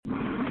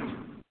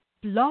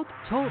Blog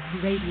Talk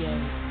Radio.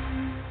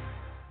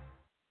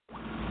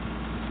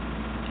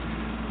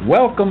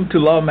 Welcome to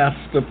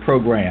Lawmaster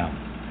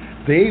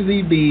Program. The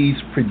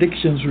AVB's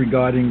predictions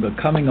regarding the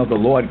coming of the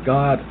Lord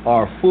God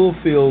are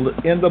fulfilled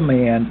in the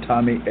man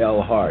Tommy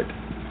L. Hart.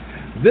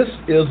 This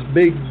is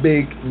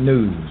big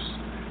news.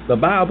 The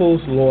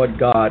Bible's Lord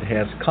God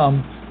has come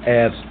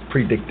as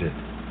predicted.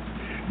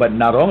 But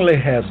not only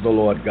has the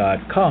Lord God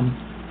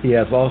come, he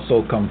has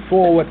also come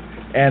forward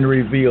and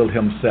revealed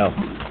himself.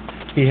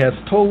 He has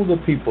told the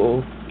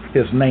people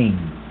his name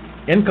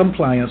in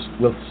compliance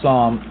with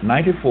Psalm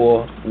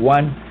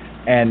 94:1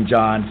 and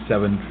John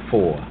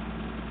 7:4.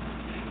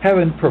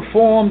 Having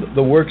performed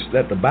the works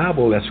that the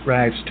Bible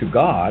ascribes to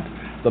God,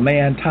 the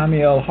man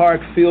Tommy L.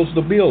 Hart fills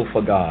the bill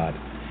for God.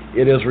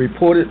 It is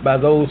reported by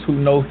those who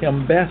know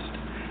him best,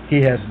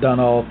 he has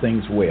done all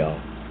things well.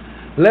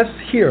 Let's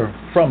hear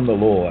from the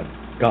Lord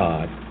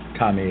God,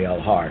 Tommy L.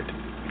 Hart.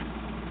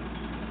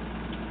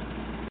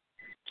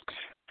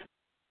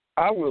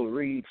 I will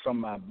read from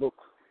my book,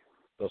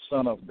 The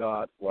Son of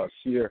God Was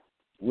Here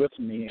with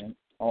Men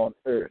on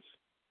Earth.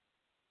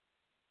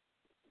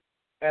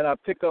 And I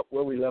pick up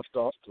where we left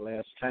off the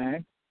last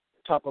time,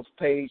 top of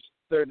page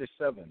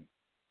 37.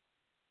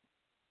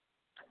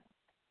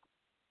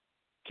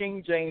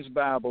 King James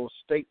Bible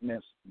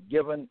statements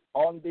given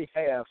on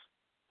behalf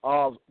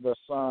of the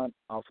Son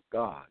of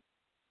God.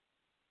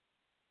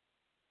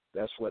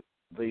 That's what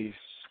these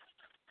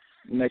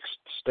next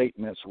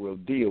statements will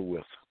deal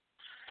with.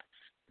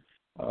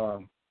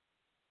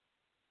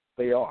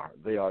 They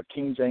are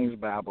King James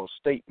Bible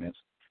statements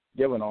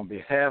given on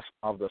behalf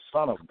of the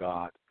Son of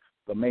God,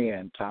 the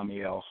man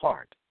Tommy L.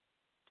 Hart.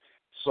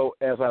 So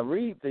as I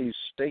read these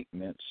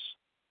statements,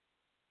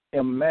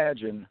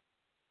 imagine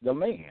the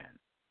man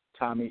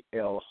Tommy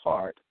L.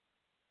 Hart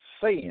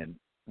saying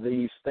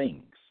these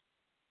things,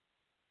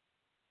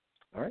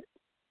 all right,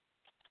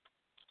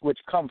 which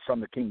come from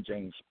the King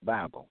James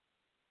Bible.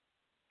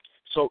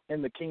 So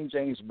in the King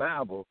James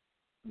Bible,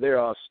 there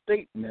are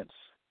statements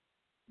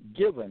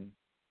given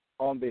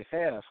on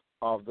behalf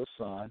of the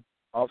Son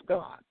of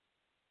God.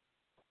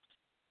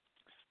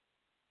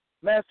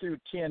 Matthew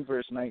 10,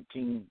 verse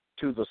 19,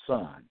 to the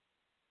Son.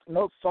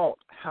 No thought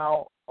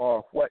how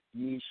or what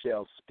ye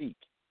shall speak,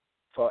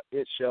 for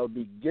it shall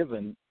be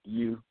given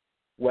you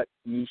what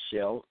ye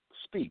shall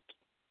speak.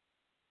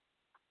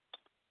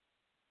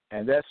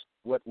 And that's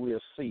what we'll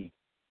see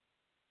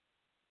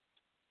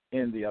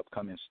in the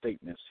upcoming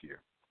statements here.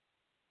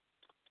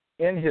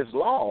 In his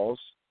Laws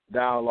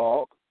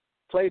dialogue,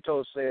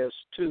 Plato says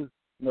to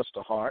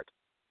Mr. Hart,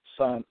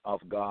 Son of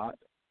God,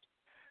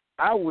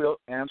 I will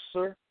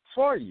answer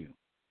for you.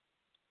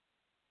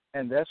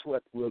 And that's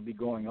what will be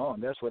going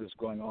on. That's what is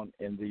going on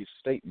in these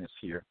statements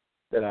here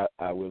that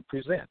I will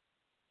present.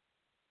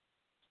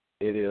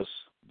 It is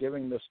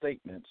giving the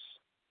statements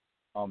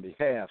on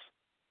behalf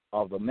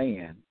of the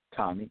man,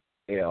 Tommy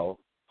L.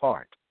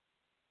 Hart.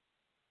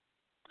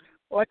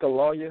 Like a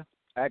lawyer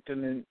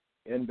acting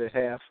in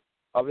behalf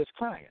of his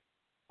client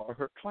or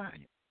her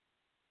client.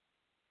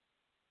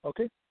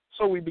 Okay,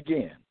 so we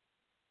begin.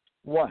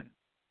 1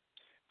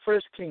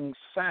 Kings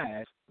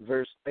 5,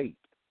 verse 8.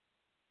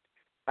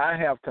 I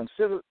have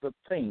considered the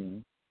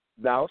thing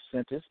thou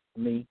sentest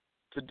me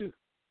to do.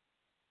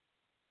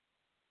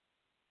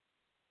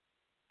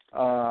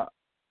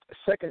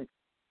 Second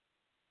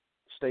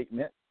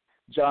statement,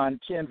 John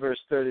 10, verse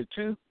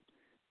 32.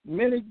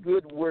 Many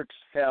good works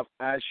have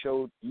I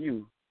showed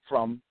you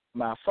from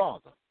my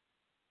Father.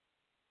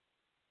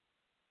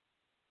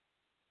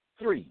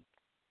 3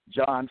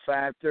 John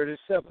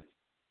 5:37.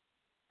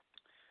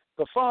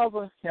 The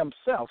Father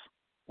himself,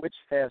 which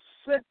has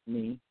sent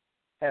me,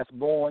 has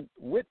borne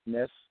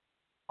witness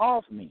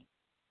of me.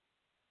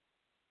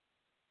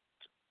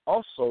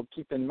 Also,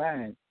 keep in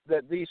mind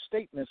that these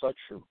statements are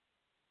true.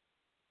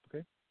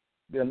 Okay?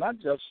 They're not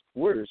just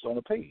words on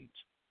a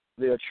page.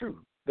 They are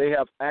true. They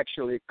have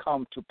actually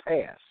come to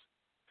pass.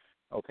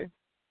 Okay?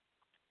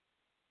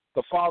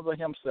 The Father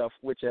himself,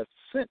 which has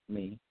sent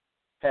me,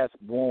 has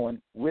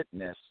borne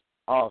witness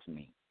of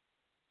me.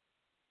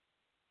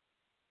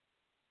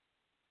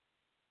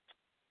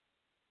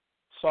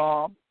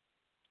 Psalm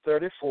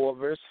 34,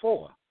 verse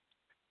 4.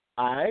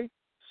 I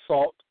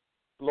sought,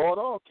 Lord,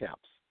 all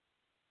caps.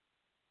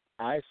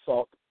 I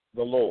sought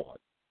the Lord.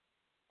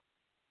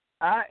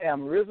 I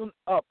am risen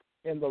up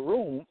in the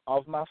room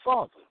of my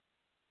Father.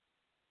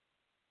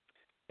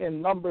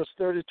 In Numbers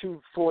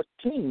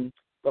 32:14,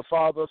 the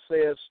Father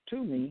says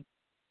to me,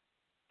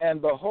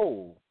 and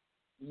behold,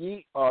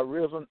 ye are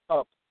risen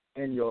up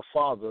in your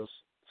Father's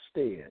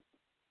stead.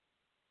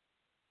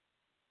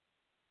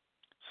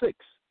 6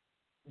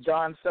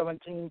 John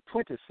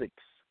 17:26.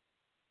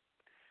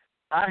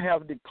 I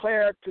have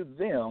declared to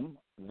them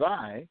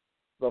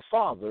the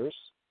Father's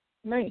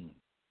name.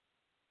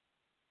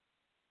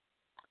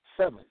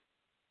 7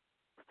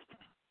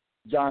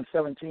 John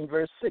 17,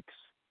 verse 6.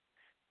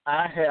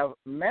 I have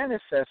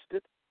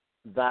manifested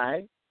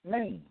thy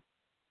name.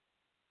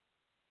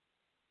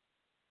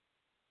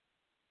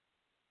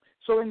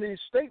 So in these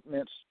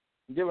statements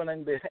given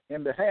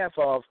in behalf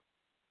of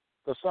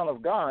the Son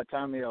of God,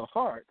 Tommy L.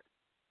 Hart,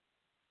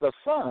 the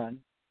Son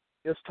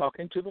is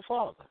talking to the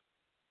Father.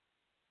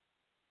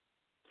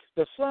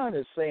 The Son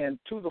is saying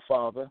to the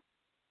Father,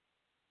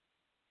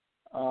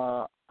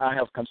 I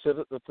have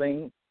considered the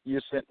thing you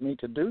sent me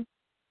to do.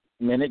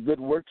 Many good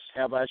works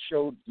have I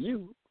showed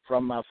you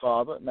from my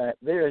Father. Now,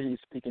 there he's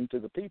speaking to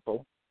the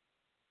people.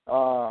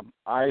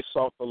 I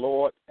sought the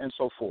Lord, and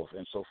so forth,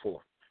 and so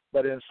forth.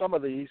 But in some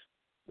of these,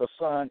 the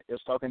Son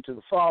is talking to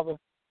the Father,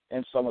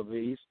 and some of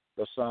these,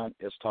 the Son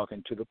is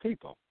talking to the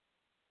people.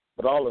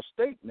 But all the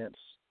statements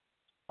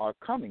are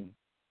coming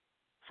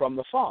from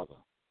the Father.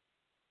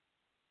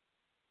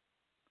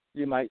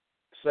 You might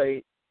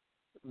say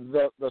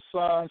the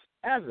Son's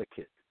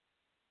advocate.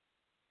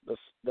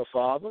 The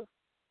Father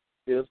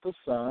is the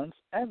Son's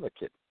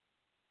advocate.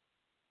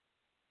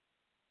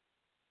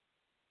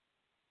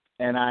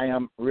 And I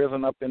am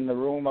risen up in the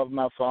room of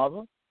my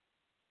Father.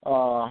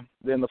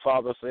 Then the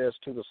Father says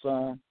to the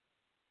Son,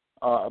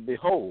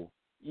 behold,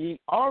 ye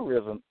are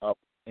risen up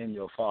in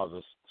your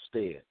Father's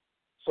stead.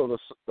 So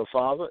the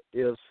Father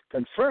is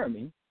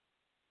confirming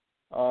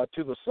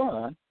to the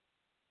Son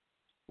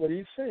what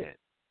he said.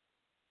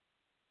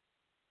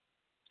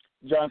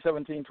 John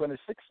 17:26,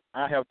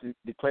 I have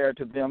declared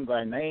to them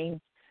thy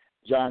name.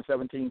 John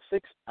 17:6,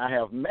 I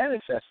have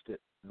manifested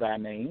thy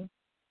name.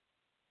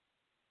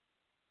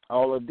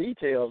 All the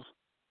details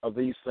of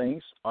these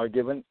things are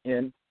given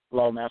in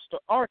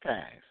Lawmaster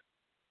Archive.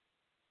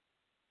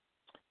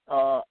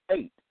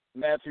 8,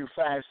 Matthew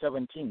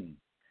 5:17,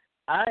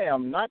 I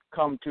am not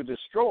come to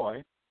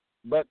destroy,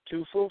 but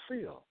to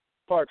fulfill,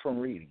 apart from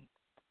reading.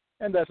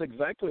 And that's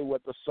exactly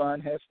what the Son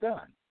has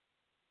done.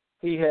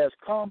 He has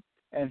come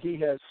and he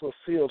has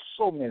fulfilled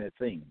so many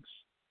things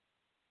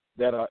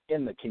that are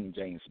in the King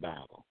James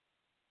Bible.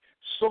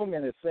 So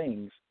many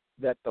things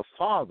that the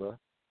Father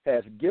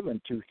has given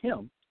to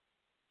him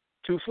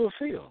to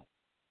fulfill.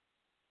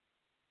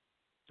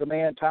 The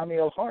man Tommy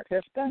L. Hart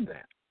has done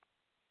that.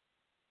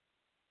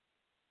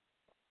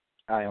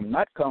 I am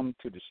not come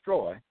to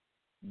destroy,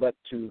 but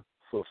to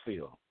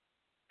fulfill.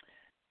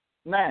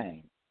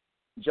 9,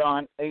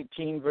 John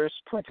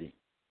 18:20.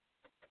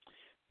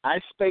 I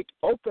spake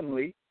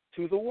openly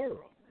to the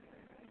world.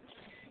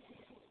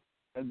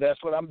 And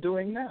that's what I'm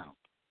doing now.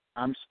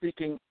 I'm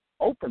speaking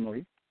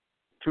openly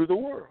to the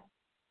world.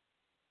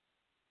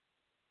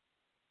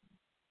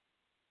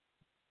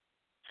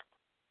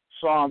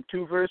 Psalm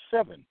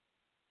 2:7.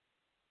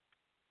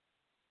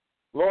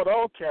 Lord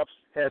all caps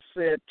has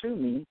said to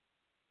me,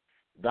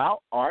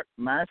 thou art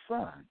my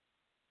son.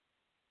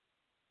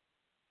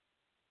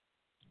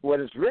 What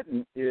is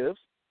written is,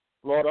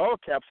 Lord all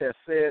caps has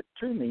said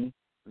to me,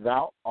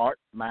 thou art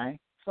my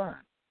son.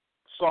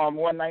 Psalm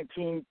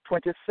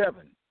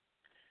 119:27.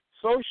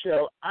 So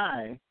shall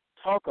I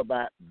talk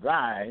about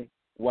thy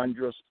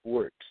wondrous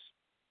works.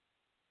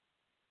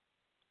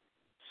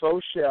 So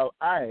shall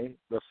I,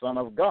 the Son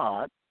of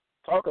God,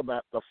 talk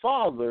about the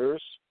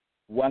Father's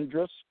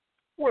wondrous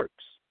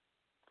works.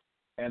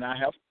 And I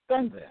have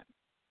done that.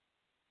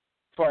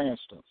 For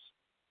instance,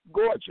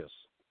 gorgeous,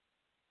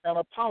 an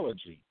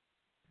apology.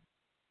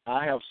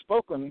 I have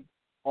spoken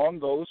on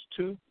those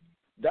 2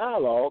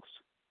 dialogues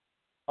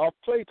of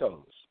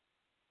Plato's.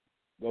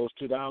 Those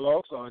 2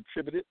 dialogues are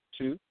attributed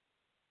to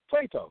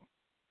Plato.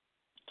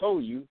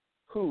 Told you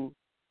who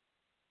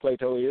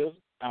Plato is.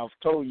 I've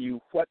told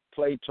you what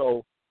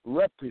Plato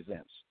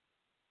represents,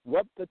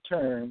 what the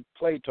term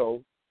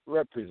Plato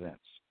represents.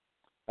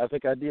 I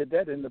think I did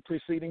that in the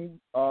preceding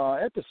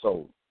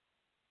episode.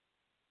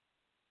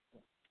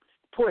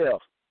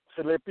 12,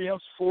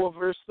 Philippians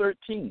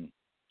 4:13.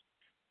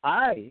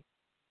 I,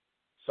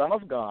 Son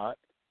of God,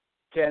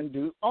 can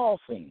do all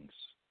things.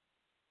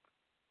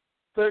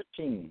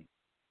 13,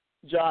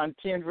 John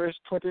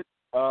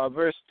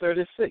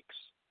 10:36.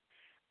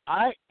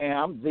 I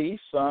am the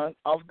Son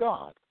of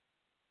God.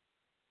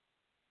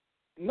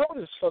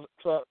 Notice for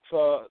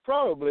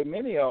probably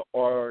many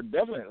or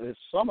definitely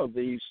some of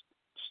these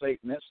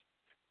statements,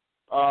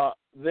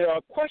 there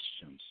are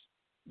questions,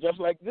 just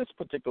like this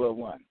particular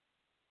one.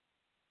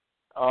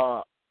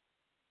 I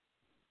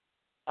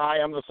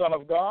am the Son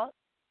of God.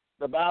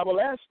 The Bible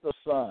asks the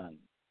Son,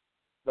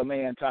 the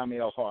man Tommy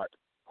L. Hart,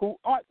 who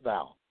art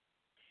thou?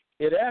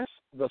 It asks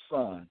the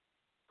Son,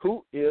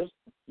 who is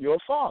your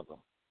Father?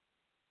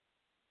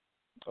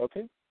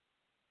 Okay?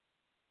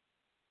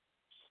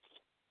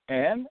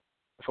 And,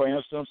 for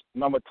instance,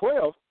 number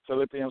 12,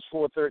 Philippians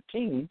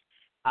 4:13,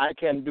 I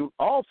can do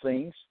all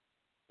things.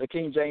 The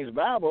King James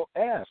Bible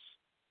asks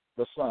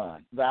the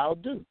Son, thou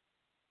do.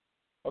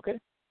 Okay?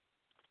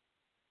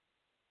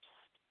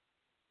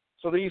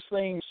 So these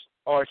things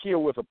are here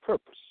with a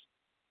purpose,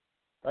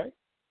 right?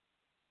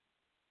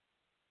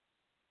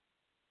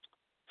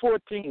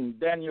 14,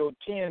 Daniel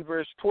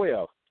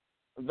 10:12,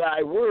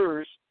 thy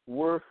words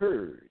were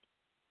heard.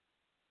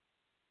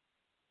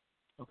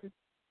 Okay?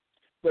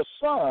 The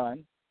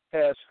Son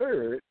has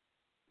heard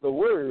the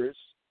words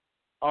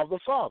of the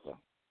Father.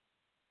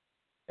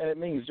 And it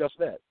means just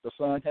that. The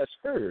Son has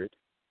heard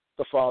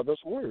the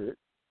Father's word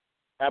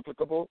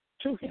applicable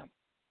to him.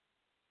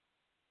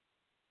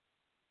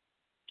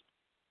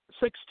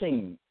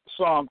 16,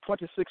 Psalm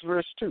 26,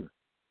 verse 2.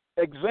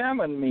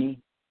 Examine me,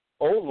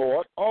 O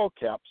Lord, all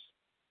caps,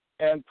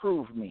 and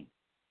prove me.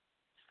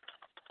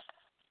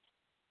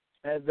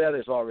 And that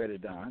is already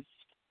done.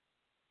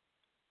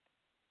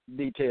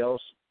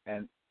 Details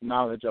and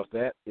knowledge of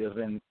that is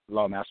in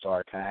Lawmaster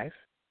Archive.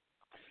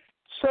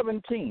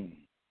 17,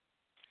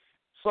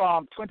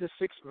 Psalm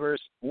 26,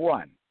 verse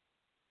 1.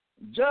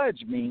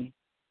 Judge me,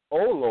 O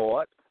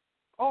Lord,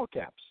 all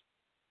caps.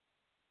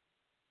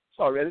 It's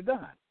already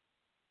done.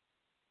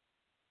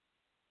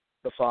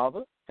 The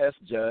Father has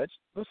judged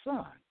the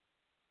Son.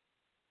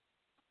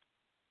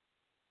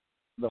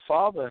 The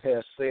Father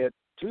has said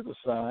to the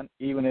Son,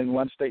 even in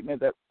one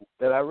statement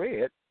that I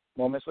read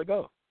moments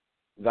ago,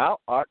 thou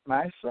art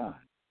my Son.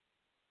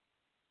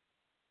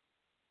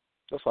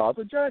 The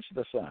Father judged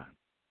the Son.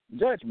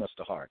 Judge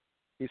Mr. Hart.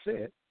 He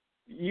said,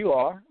 you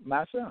are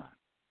my Son.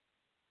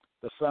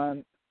 The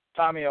Son,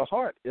 Tommy L.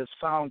 Hart, is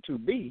found to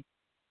be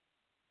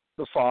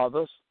the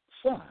Father's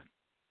Son.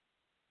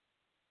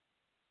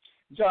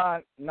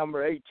 John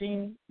number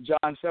 18,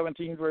 John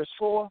 17, verse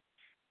 4,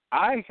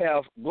 I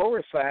have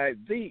glorified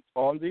thee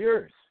on the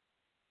earth.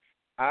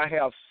 I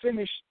have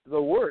finished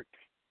the work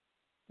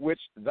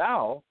which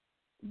thou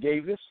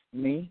gavest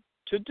me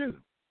to do.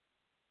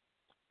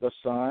 The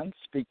Son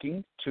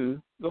speaking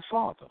to the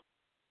Father.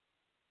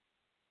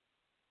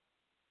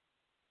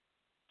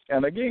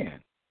 And again,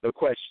 the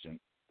question,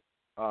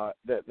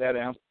 that's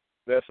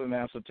an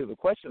answer to the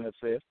question that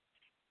says,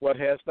 what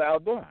hast thou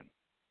done?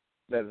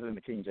 That is in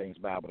the King James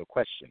Bible, the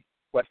question,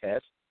 what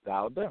hast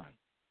thou done?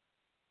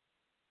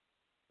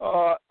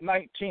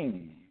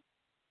 19,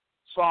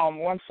 Psalm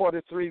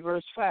 143,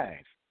 verse 5.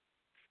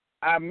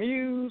 I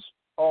muse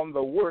on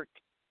the work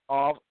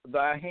of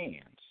thy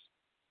hands.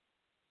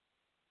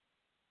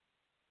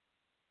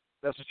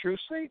 That's a true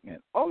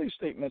statement. All these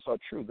statements are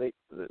true.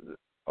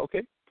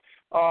 Okay.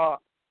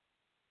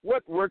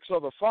 What works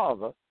of the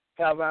Father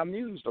have I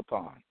mused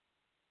upon?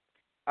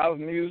 I've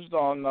mused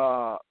on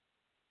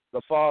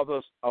the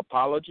Father's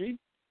apology.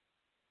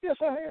 Yes,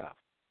 I have.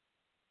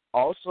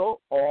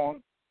 Also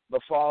on the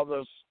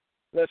Father's,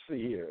 let's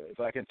see here, if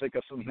I can think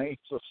of some names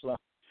or something.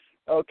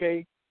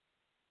 Okay.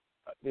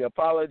 The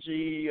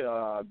apology,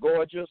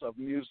 Gorgeous, I've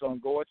mused on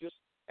Gorgeous,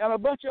 and a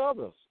bunch of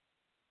others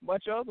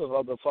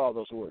of the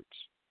Father's works.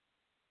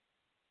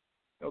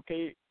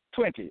 Okay,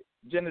 20,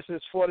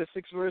 Genesis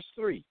 46, verse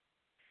 3.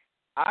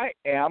 I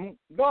am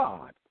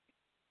God.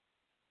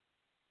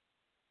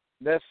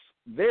 That's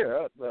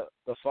there.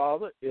 The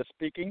Father is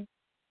speaking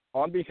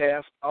on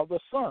behalf of the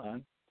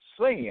Son,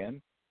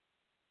 saying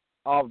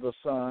of the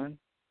Son,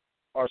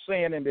 or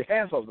saying in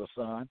behalf of the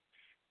Son,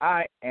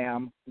 I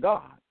am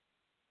God.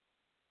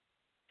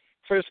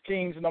 1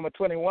 Kings number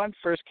 21,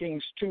 1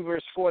 Kings 2,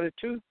 verse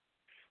 42.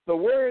 The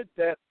word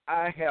that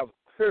I have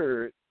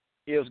heard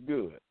is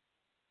good.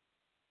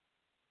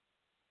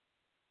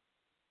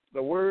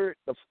 The word,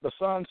 the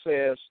Son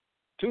says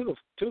to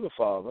the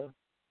Father,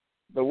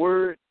 the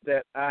word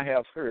that I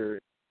have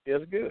heard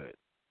is good.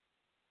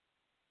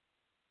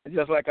 And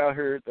just like I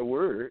heard the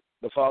word,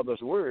 the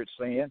Father's word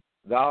saying,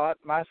 thou art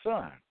my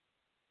Son.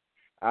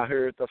 I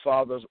heard the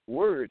Father's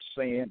word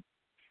saying,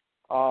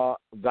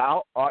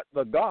 thou art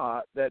the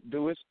God that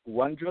doeth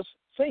wondrous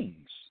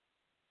things.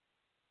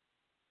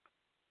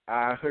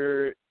 I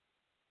heard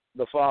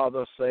the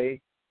Father say,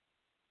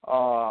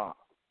 God,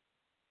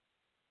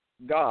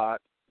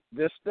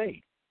 this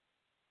day.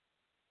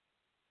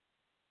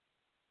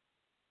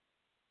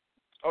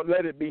 Or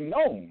let it be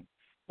known,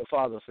 the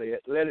Father said,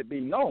 let it be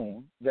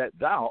known that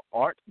thou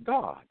art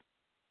God.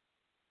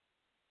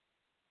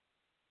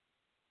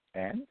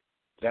 And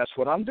that's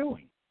what I'm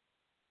doing.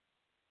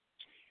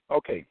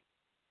 Okay.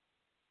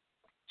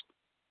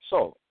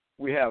 So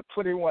we have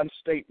 21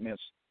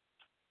 statements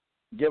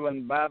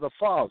given by the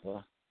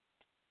Father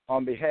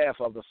on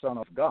behalf of the Son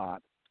of God,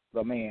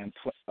 the man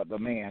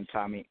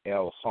Tommy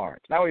L.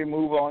 Hart. Now we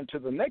move on to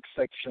the next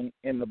section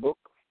in the book,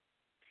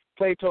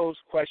 Plato's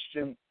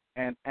question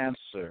and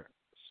answer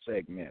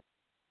segment.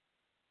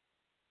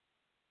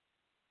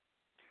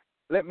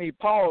 Let me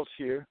pause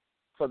here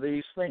for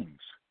these things.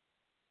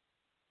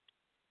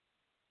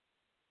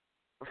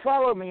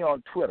 Follow me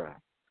on Twitter,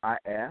 I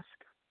ask.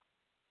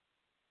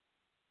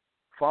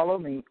 Follow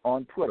me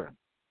on Twitter.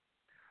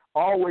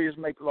 Always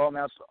make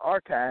Lawmaster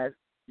Archive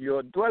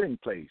your dwelling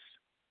place,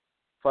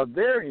 for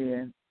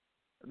therein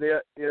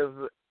there is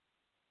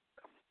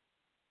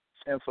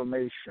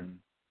information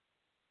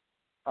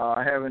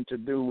having to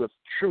do with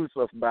truth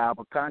of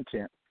Bible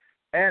content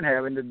and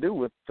having to do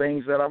with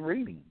things that I'm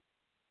reading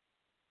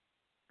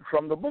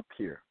from the book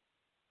here.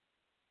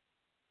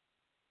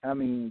 I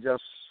mean,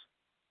 just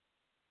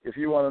if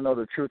you want to know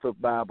the truth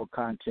of Bible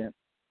content,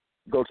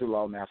 go to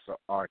Lawmaster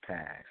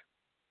Archive.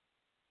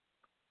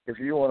 If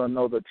you want to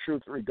know the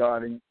truth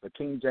regarding the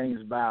King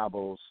James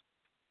Bible's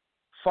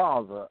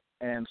Father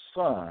and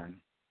Son,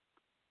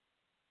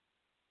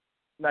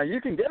 now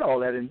you can get all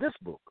that in this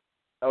book,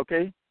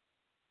 okay?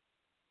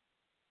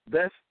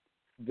 That's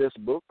this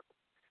book,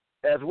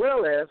 as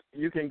well as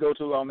you can go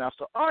to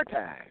Lawmaster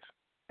Archive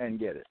and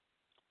get it.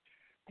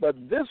 But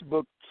this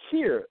book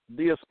here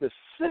deals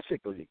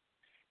specifically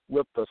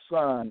with the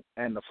Son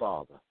and the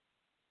Father.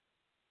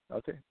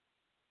 Okay?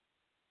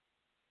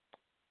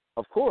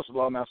 Of course,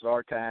 Lawmaster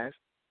Archives,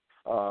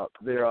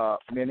 there are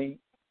many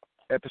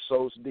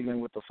episodes dealing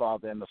with the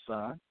Father and the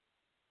Son.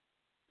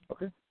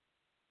 Okay?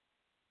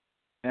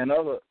 And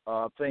other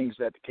things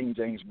that the King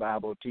James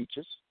Bible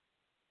teaches.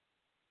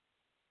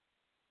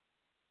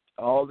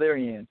 All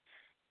therein,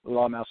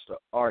 Lawmaster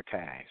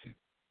Archives,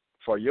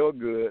 for your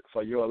good,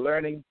 for your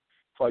learning,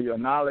 for your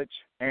knowledge,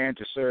 and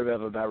to serve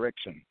as a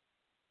direction,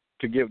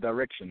 to give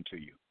direction to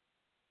you.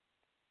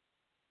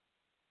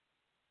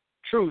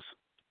 Truth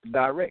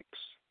directs.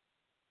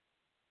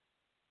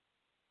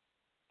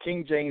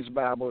 King James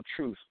Bible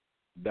truth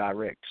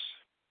directs.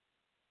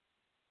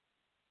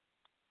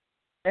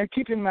 And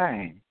keep in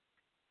mind,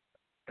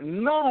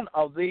 none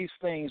of these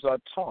things are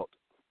taught.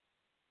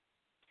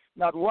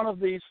 Not one of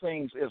these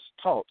things is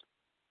taught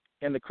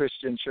in the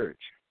Christian church.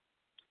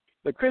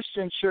 The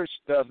Christian church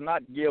does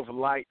not give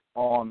light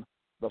on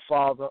the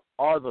Father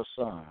or the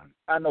Son.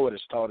 I know what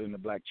is taught in the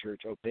black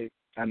church, okay?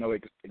 I know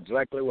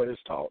exactly what is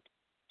taught.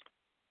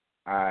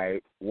 I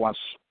once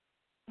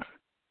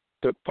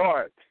took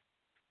part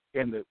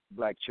in the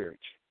black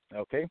church,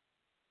 okay?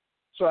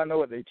 So I know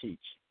what they teach.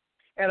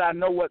 And I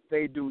know what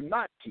they do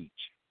not teach.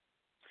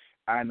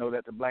 I know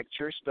that the black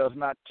church does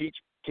not teach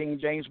King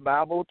James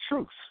Bible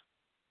truth.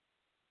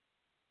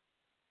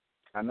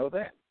 I know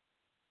that.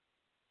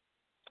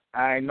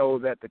 I know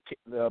that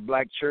the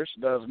black church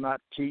does not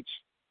teach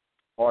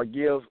or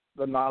give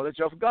the knowledge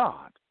of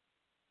God.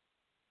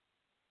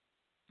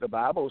 The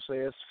Bible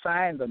says,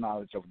 find the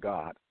knowledge of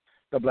God.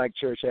 The black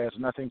church has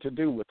nothing to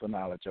do with the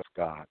knowledge of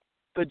God.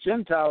 The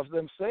Gentiles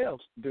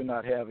themselves do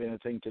not have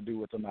anything to do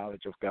with the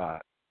knowledge of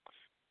God.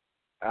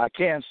 I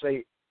can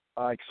say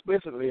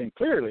explicitly and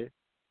clearly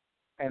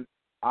and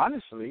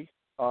honestly,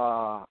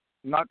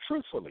 not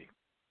truthfully,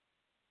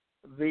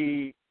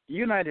 the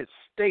United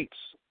States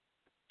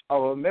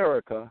of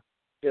America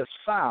is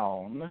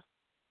found,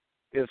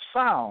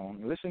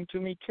 listen to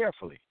me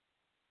carefully,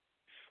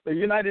 the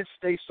United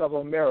States of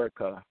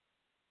America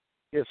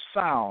is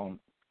found,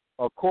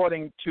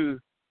 according to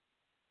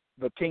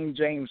the King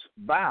James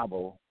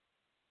Bible,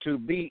 to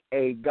be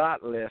a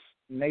godless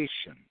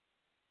nation.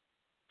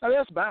 Now,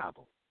 that's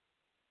Bible.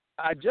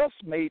 I just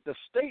made the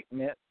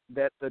statement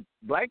that the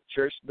black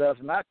church does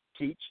not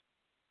teach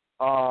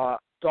on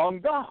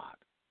God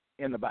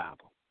in the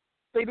Bible.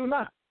 They do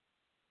not.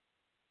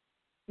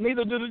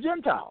 Neither do the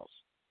Gentiles.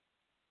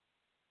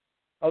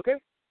 Okay?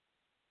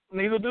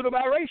 Neither do the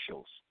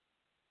biracials.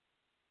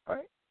 All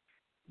right?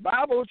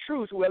 Bible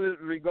truth, whether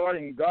it's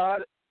regarding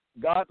God,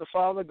 God the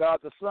Father, God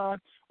the Son,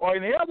 or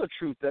any other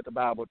truth that the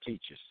Bible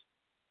teaches,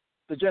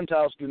 the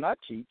Gentiles do not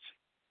teach.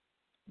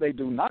 They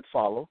do not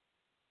follow.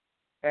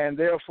 And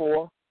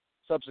therefore,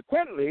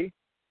 subsequently,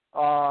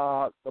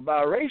 the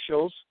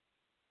biracials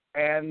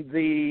and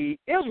the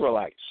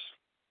Israelites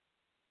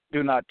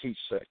do not teach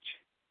such.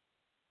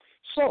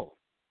 So,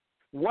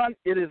 one,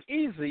 it is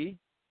easy,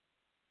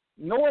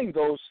 knowing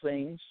those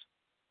things,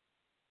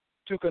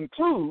 to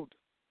conclude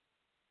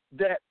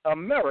that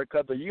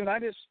America, the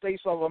United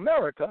States of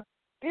America,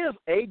 is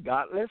a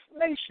godless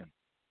nation.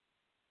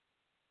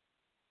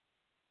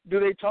 Do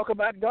they talk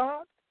about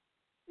God?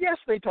 Yes,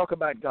 they talk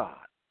about God,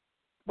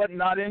 but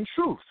not in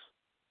truth.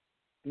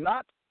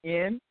 Not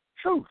in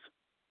truth.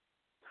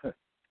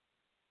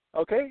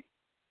 Okay?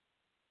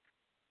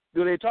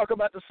 Do they talk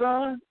about the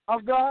Son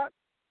of God?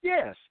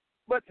 Yes,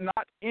 but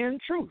not in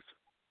truth.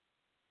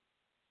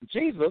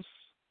 Jesus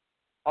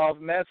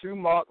of Matthew,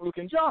 Mark, Luke,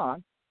 and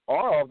John,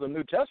 or of the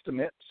New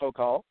Testament,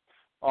 so-called,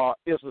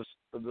 is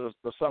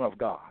the Son of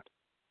God.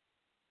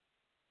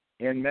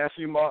 In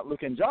Matthew, Mark,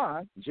 Luke, and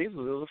John, Jesus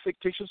is a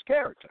fictitious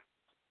character.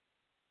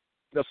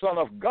 The Son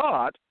of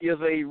God is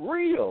a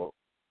real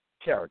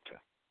character.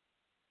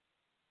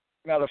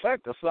 Matter of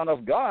fact, the Son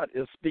of God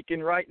is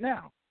speaking right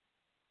now.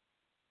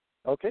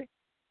 Okay?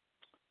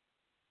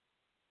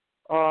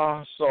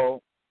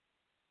 So,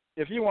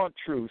 if you want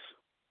truth,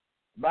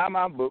 buy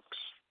my books,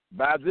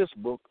 buy this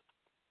book,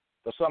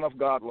 The Son of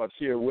God Was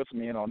Here With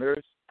Me and on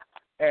Earth,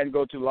 and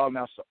go to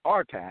Lawmaster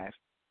Archive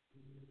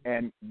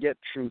and get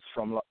truth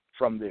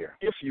from there,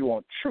 if you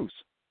want truth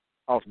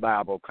of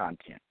Bible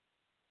content.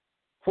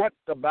 What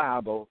the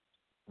Bible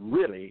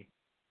really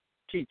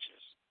teaches.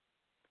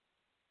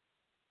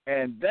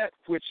 And that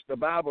which the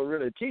Bible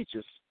really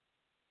teaches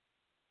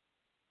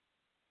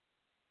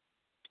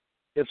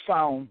is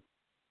found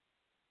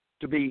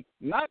to be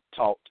not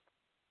taught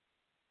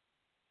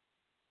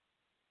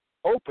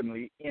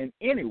openly in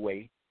any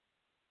way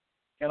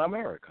in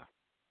America.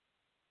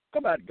 Talk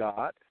about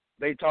God.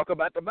 They talk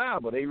about the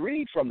Bible. They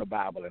read from the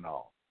Bible and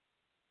all.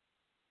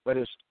 But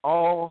it's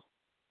all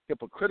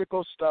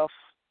hypocritical stuff.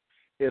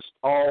 It's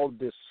all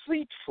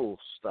deceitful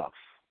stuff.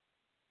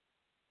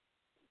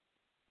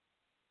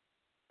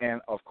 And,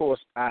 of course,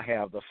 I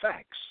have the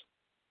facts.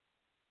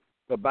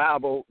 The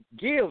Bible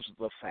gives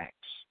the facts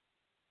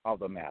of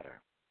the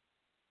matter.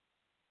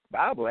 The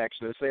Bible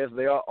actually says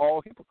they are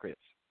all hypocrites.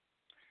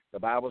 The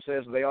Bible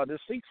says they are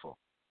deceitful.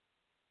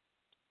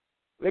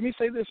 Let me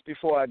say this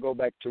before I go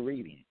back to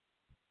reading.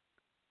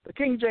 The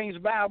King James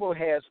Bible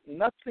has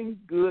nothing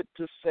good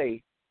to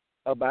say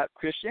about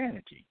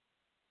Christianity.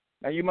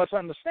 Now, you must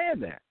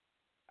understand that.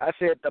 I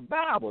said the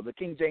Bible, the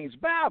King James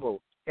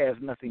Bible, has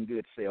nothing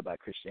good to say about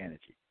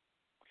Christianity.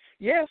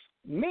 Yes,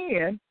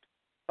 men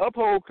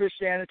uphold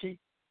Christianity.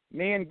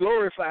 Men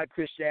glorify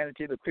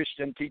Christianity, the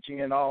Christian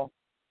teaching and all.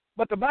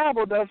 But the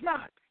Bible does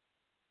not.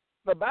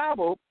 The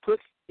Bible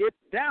puts it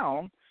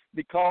down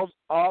because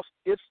of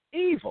its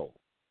evil.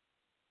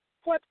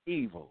 What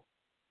evil?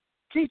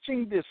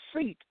 Teaching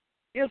deceit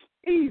is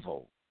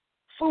evil.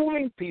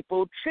 Fooling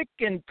people,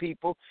 tricking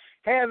people,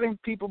 having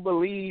people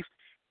believe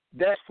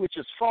that which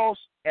is false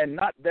and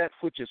not that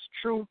which is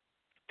true,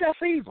 that's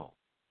evil.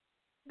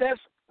 That's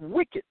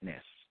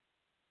wickedness.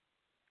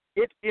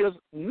 It is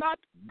not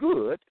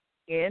good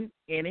in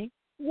any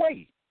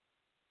way.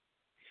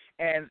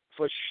 And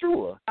for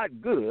sure,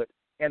 not good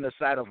in the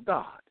sight of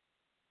God.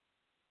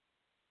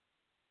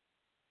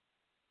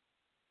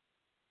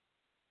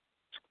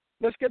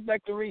 Let's get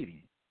back to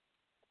reading.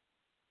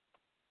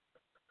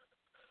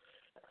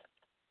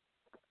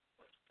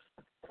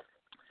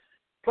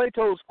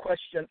 Plato's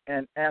question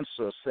and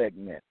answer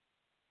segment.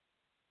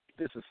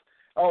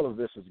 All of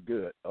this is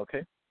good,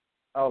 okay?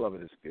 All of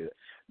it is good.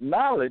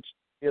 Knowledge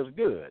is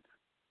good.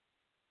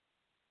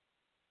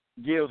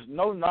 Gives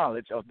no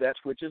knowledge of that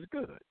which is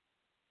good.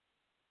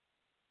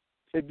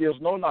 It gives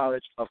no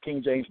knowledge of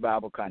King James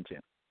Bible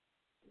content.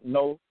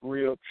 No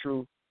real,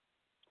 true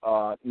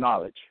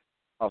knowledge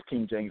of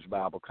King James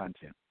Bible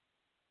content.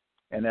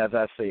 And as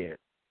I said,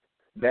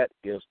 that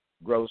is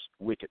gross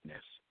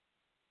wickedness.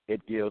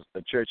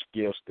 The church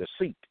gives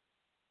deceit.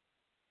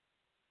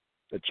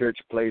 The church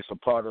plays a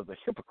part of the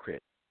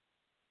hypocrite.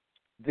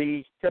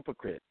 The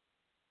hypocrite.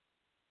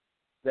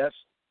 That's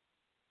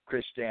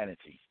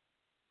Christianity.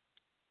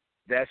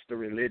 That's the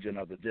religion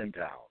of the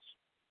Gentiles.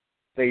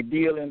 They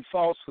deal in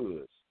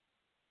falsehoods.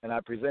 And I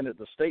presented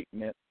the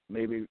statement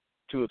maybe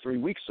 2 or 3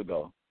 weeks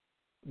ago.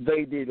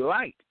 They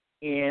delight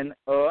in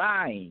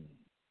lying.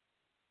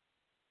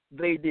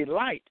 They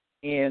delight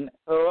in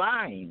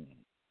lying.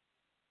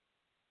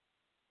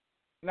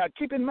 Now,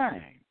 keep in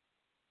mind,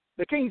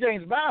 the King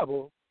James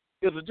Bible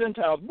is a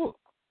Gentile's book.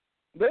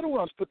 They're the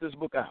ones who put this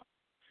book out.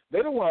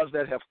 They're the ones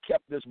that have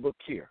kept this book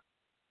here.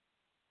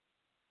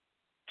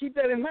 Keep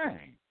that in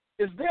mind.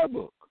 It's their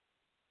book.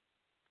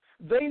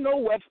 They know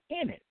what's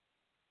in it.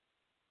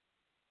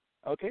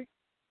 Okay?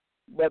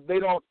 But they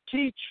don't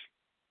teach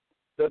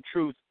the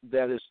truth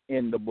that is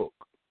in the book.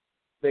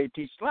 They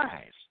teach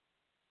lies.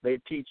 They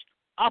teach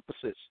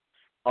opposites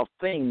of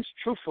things,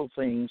 truthful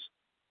things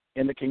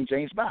in the King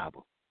James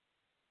Bible.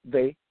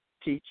 They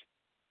teach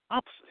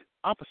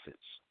opposites.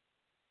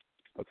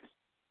 Okay.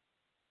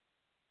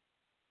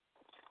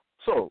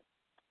 So,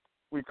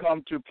 we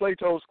come to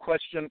Plato's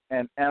question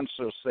and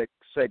answer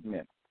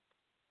segment.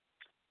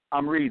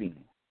 I'm reading.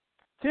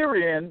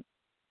 Herein,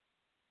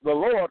 the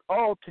Lord,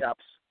 all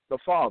caps, the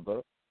Father,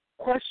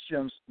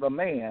 questions the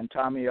man,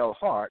 Tommy L.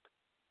 Hart,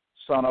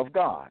 Son of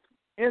God.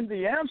 In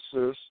the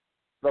answers,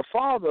 the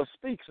Father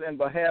speaks in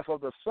behalf of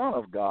the Son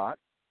of God.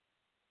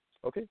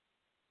 Okay?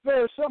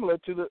 Very similar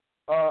to the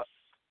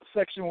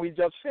section we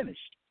just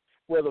finished,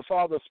 where the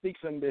Father speaks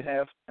in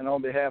behalf and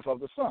on behalf of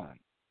the Son.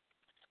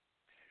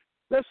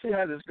 Let's see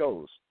how this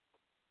goes.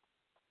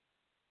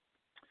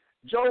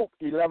 Job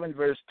 11,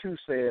 verse 2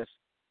 says,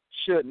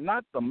 should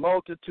not the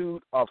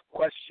multitude of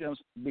questions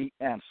be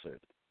answered?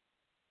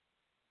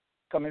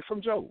 Coming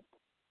from Job,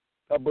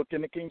 a book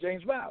in the King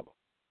James Bible.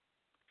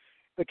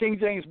 The King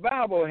James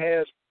Bible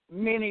has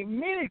many,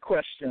 many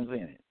questions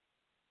in it.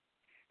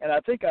 And I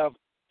think I've,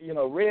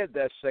 read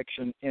that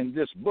section in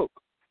this book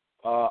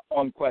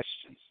on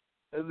questions.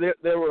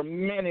 There were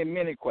many,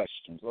 many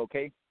questions,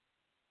 okay?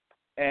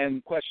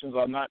 And questions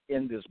are not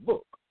in this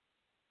book,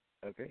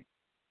 okay?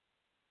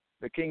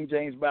 The King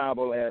James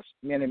Bible asks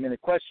many, many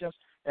questions.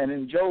 And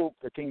in Job,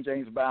 the King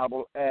James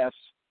Bible asks,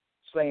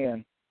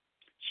 saying,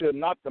 should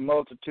not the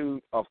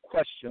multitude of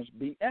questions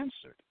be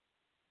answered?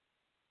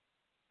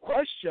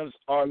 Questions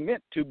are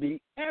meant to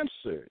be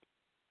answered.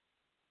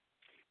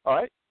 All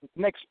right,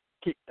 next,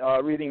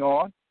 reading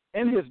on.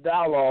 In his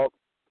dialogue,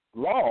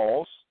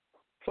 Laws,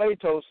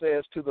 Plato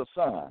says to the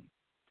son,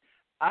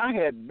 I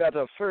had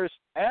better first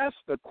ask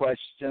the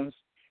questions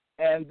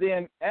and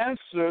then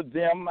answer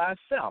them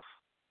myself.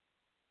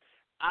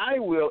 I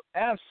will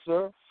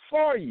answer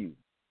for you.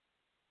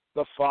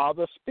 The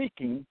Father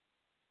speaking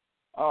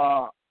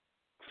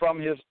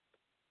from his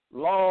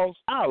Laws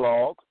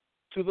dialogue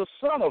to the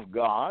Son of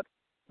God,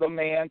 the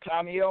man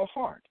Tommy L.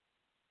 Hart.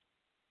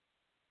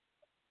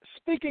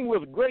 Speaking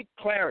with great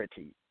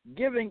clarity,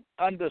 giving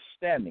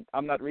understanding.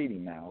 I'm not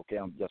reading now, okay?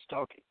 I'm just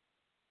talking.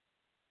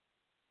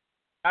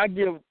 I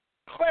give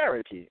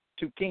clarity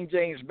to King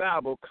James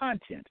Bible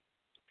content.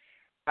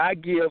 I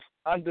give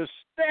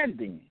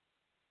understanding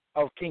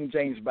of King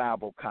James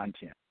Bible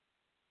content.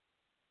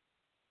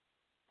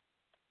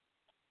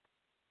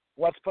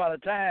 Once upon a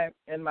time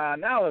in my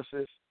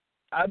analysis,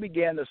 I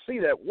began to see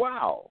that,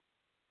 wow,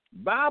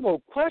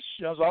 Bible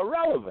questions are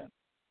relevant.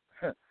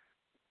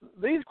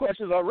 these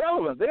questions are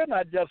relevant. They're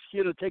not just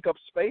here to take up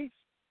space.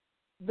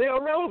 They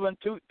are relevant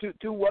to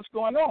what's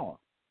going on,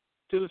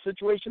 to the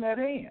situation at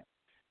hand,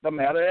 the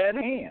matter at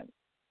hand.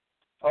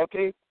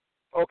 Okay?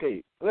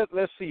 Okay,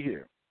 let's see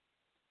here.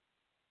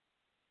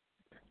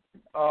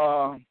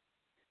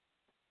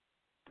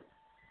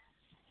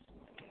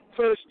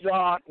 First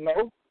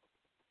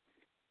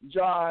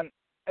John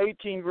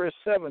 18, verse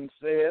 7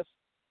 says,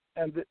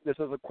 and this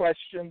is a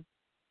question,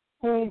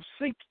 whom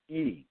seek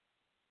ye?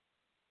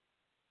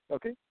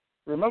 Okay?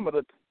 Remember,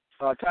 the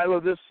title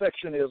of this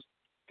section is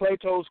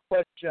Plato's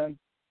question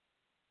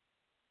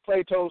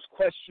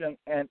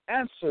and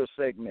answer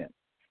segment.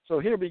 So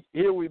here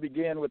we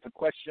begin with the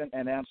question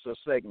and answer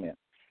segment.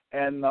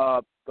 And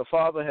the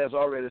Father has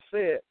already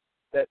said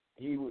that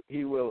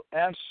he will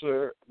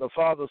answer. The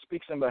Father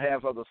speaks in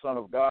behalf of the Son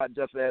of God,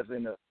 just as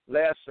in the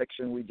last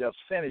section we just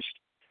finished.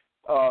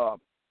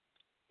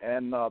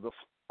 And the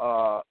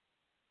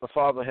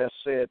Father has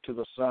said to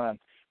the Son,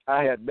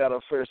 I had better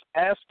first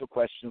ask the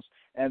questions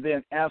and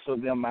then answer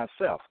them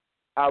myself.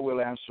 I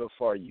will answer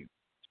for you.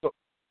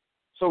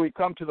 So we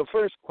come to the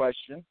first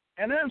question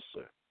and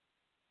answer.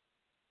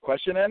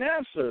 Question and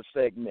answer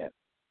segment.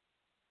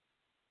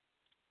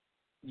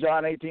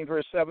 John 18,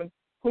 verse 7,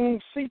 whom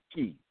seek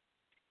ye?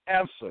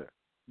 Answer.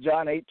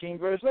 John 18,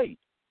 verse 8,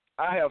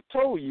 I have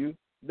told you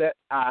that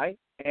I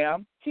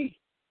am he.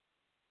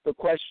 The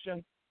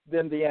question,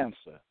 then the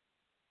answer.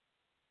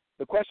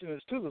 The question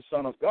is to the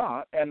Son of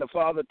God, and the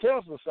Father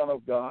tells the Son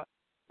of God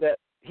that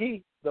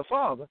he, the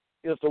Father,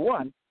 is the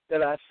one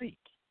that I seek.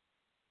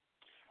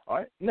 All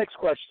right, next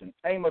question.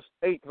 Amos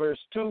 8, verse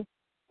 2,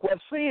 what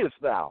seest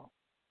thou?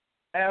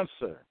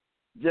 Answer.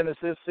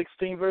 Genesis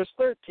 16, verse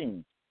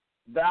 13,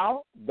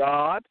 thou,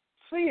 God,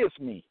 seest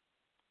me.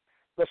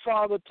 The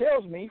Father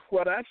tells me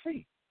what I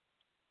see.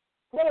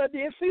 What I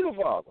did see the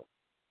Father.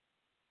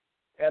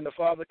 And the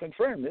Father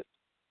confirmed it,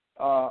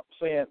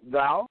 saying,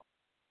 thou,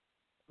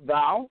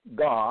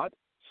 God,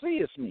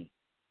 seest me.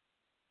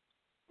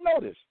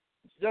 Notice,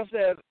 just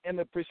as in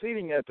the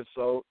preceding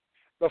episode,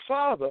 the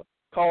Father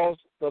calls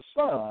the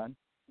Son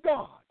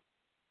God.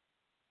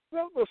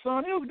 Well, the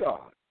Son is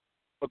God,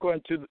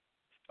 according to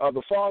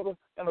the Father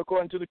and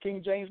according to the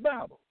King James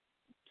Bible.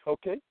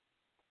 Okay?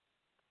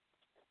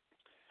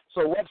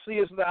 So what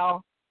seest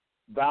thou?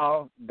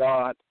 Thou,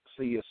 God,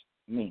 seest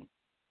me.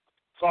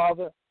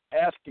 Father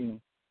asking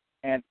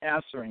and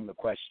answering the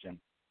question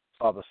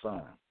for the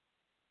Son.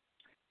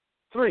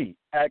 3,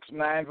 Acts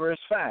 9, verse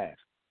 5.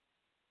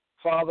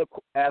 Father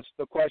asks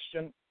the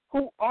question,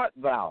 who art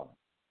thou?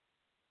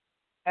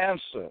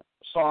 Answer,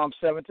 Psalm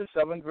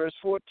 77, verse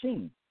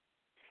 14.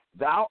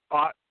 Thou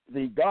art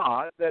the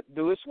God that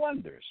doest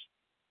wonders.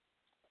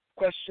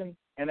 Question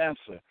and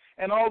answer.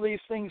 And all these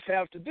things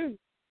have to do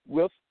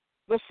with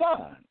the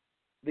Son.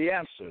 The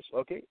answers,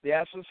 okay? The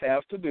answers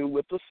have to do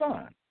with the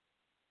Son.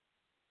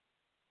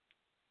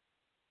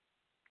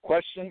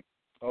 Question,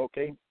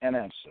 okay, and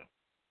answer.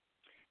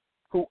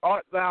 Who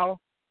art thou?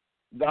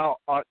 Thou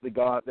art the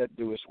God that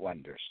doest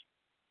wonders.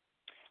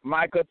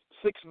 Micah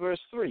 6,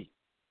 verse 3.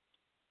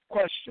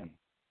 Question,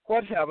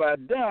 what have I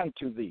done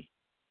to thee?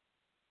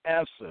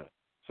 Answer,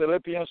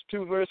 Philippians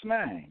 2, verse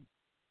 9.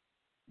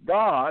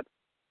 God,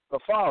 the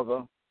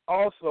Father,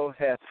 also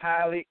hath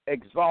highly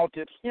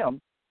exalted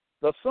him,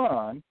 the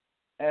Son,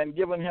 and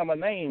given him a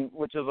name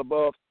which is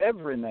above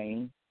every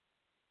name,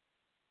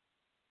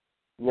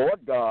 Lord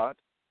God,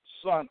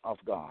 Son of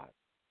God.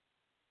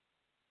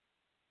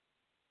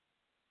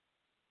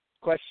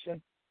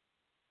 Question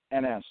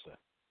and answer.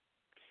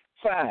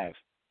 5,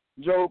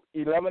 Job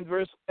 11,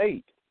 verse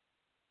 8.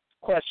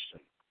 Question,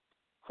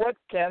 what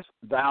canst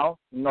thou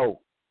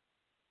know?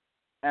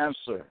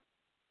 Answer,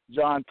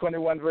 John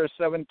 21, verse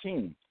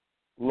 17.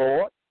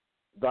 Lord,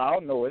 thou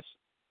knowest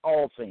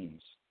all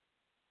things.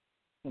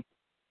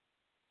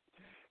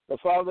 The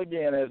Father,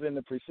 again, as in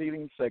the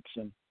preceding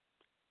section,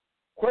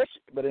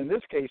 but in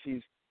this case,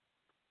 he's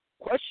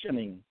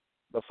questioning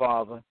the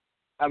Father.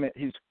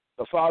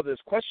 The Father is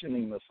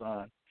questioning the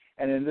Son,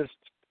 and in this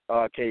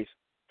case,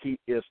 he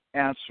is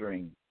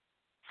answering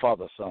for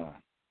the Son.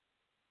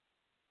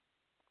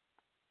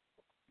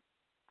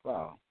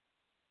 Wow.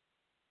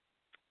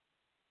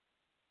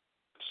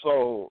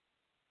 So,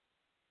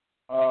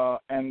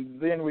 and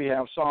then we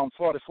have Psalm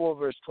 44,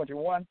 verse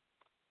 21.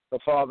 The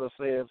Father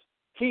says,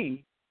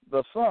 he,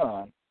 the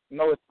Son,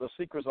 knoweth the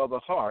secrets of the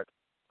heart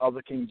of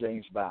the King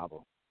James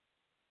Bible.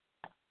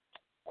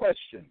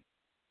 Question,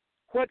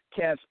 what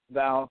canst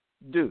thou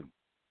do?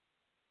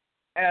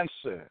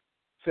 Answer,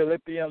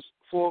 Philippians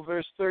 4,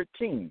 verse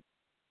 13.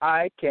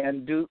 I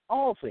can do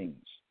all things.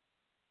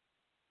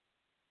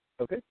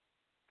 Okay?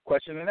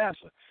 Question and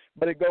answer.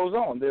 But it goes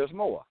on. There's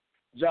more.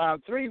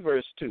 John 3,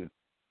 verse 2.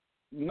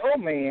 No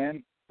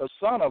man, the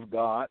Son of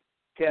God,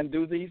 can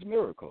do these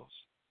miracles.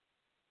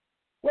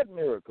 What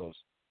miracles?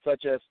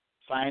 Such as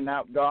find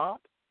out God,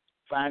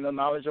 find the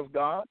knowledge of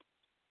God,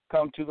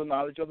 come to the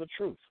knowledge of the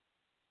truth.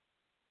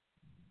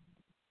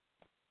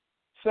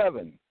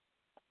 7,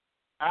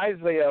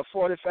 Isaiah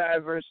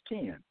 45, verse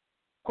 10.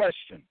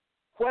 Question,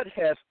 what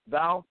hast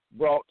thou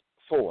brought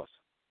forth?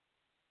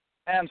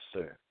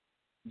 Answer.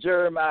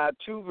 Jeremiah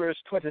 2, verse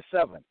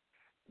 27.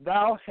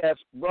 Thou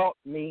hast brought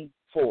me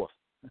forth.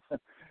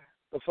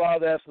 The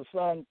Father asks the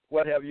Son,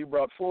 what have you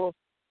brought forth?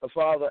 The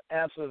Father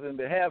answers in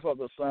behalf of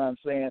the Son,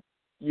 saying,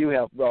 you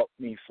have brought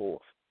me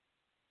forth.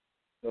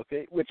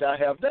 Okay, which I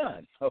have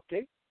done.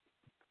 Okay,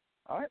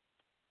 all right.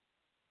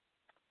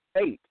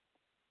 8.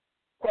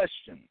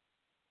 Question.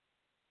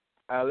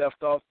 I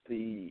left off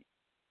the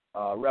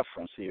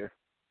reference here,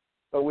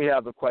 but we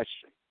have the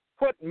question.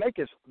 What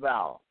makest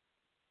thou?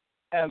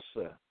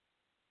 Answer.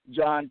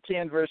 John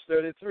 10, verse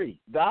 33.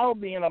 Thou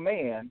being a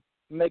man,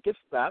 makest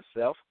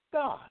thyself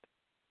God.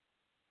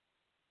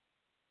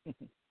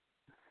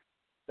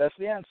 That's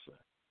the answer.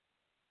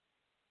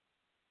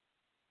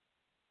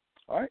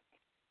 All right.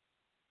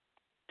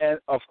 And,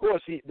 of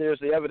course, there's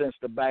the evidence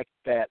to back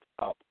that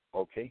up,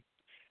 okay?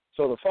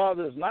 So the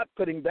Father is not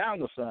putting down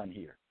the Son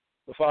here.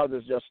 The Father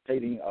is just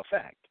stating a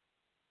fact.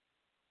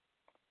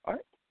 All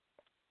right.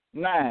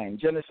 9,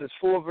 Genesis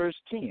 4, verse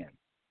 10.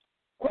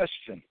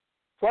 Question.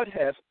 What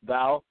hast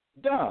thou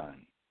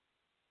done?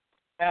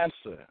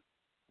 Answer.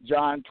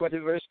 John 20,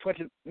 verse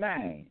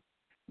 29.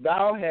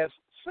 Thou hast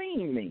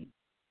seen me.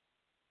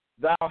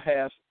 Thou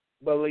hast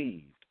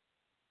believed.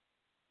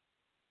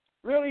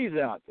 Real easy,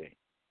 aren't they?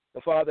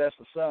 The Father asks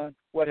the Son,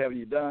 what have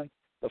you done?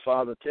 The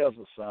Father tells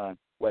the Son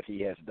what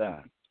he has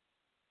done.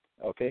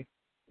 Okay?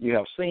 You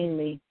have seen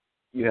me.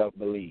 You have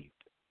believed.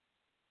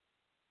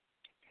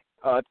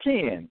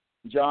 10,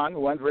 John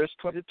 1, verse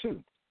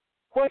 22.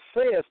 What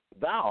sayest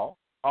thou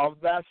of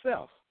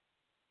thyself?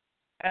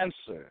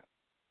 Answer.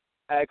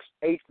 Acts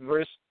 8,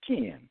 verse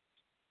 10.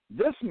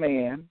 This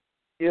man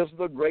is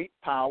the great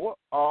power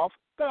of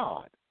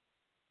God.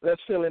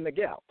 Let's fill in the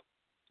gap,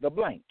 the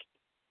blank.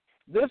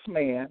 This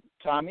man,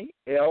 Tommy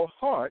L.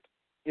 Hart,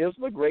 is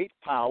the great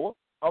power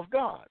of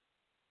God.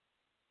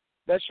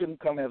 That shouldn't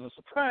come as a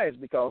surprise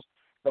because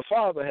the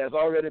Father has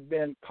already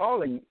been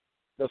calling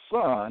the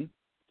Son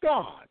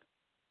God.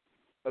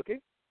 Okay?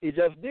 He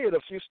just did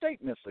a few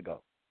statements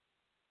ago.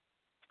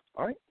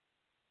 All right?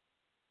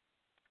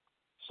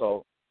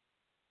 So,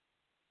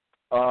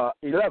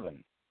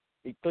 11,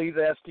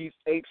 Ecclesiastes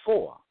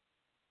 8:4.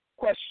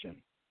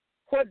 Question.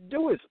 What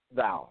doest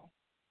thou?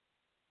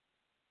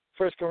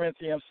 1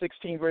 Corinthians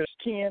 16, verse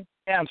 10,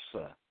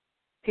 answer.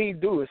 He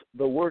doeth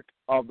the work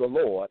of the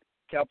Lord,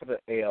 capital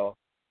L,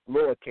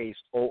 lowercase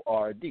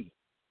O-R-D.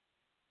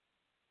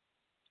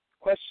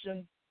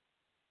 Question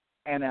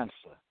and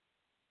answer.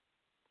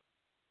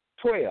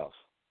 12,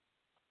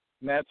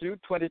 Matthew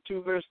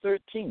 22, verse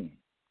 13.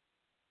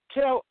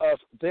 Tell us,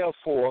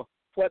 therefore,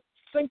 what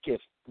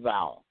thinkest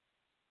thou?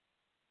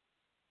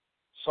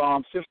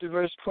 Psalm 50,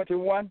 verse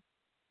 21,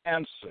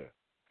 answer.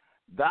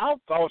 Thou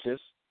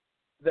thoughtest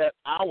that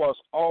I was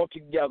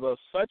altogether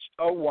such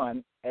a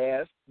one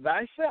as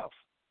thyself.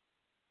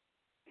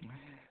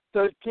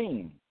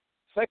 13,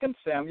 2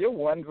 Samuel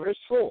 1, verse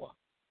 4.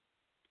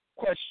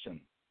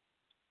 Question.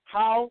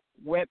 How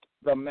went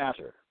the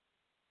matter?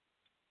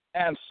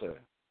 Answer.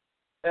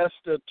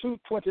 Esther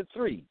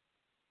 2:23.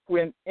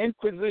 When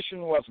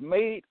inquisition was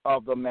made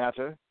of the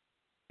matter,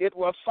 it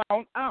was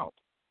found out.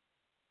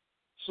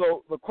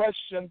 So the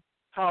question,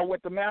 how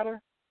went the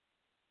matter?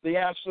 The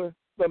answer,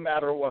 the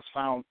matter was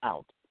found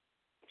out.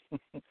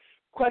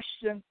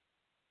 Question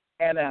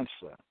and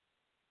answer.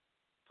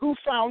 Who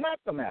found out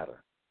the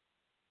matter?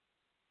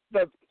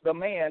 The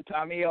man,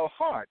 Tommy L.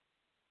 Hart,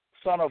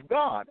 Son of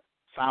God,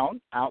 found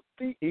out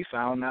the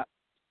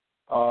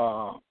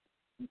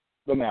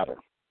matter.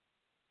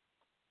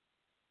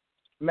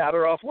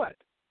 Matter of what?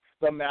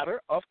 The matter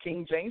of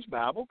King James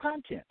Bible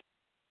content.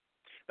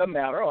 The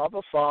matter of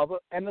the Father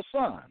and the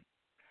Son.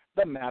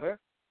 The matter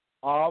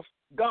of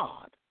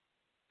God.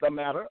 The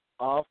matter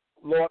of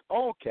Lord,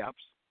 all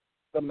caps.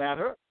 The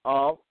matter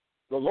of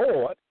the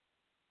Lord,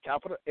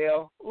 capital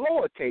L,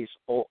 lowercase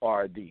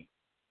O-R-D.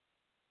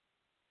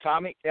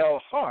 Tommy L.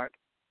 Hart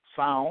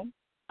found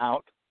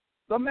out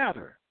the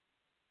matter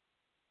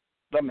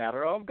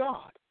of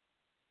God.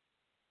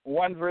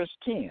 1 verse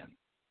 10.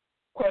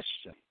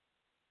 Question.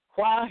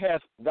 Why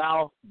hast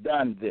thou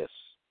done this?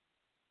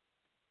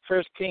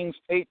 1 Kings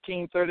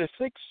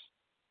 18:36.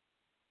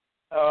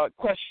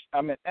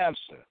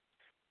 Answer.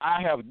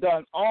 I have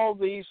done all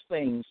these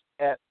things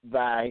at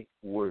thy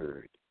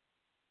word.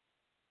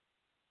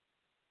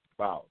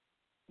 Wow.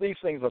 These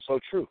things are so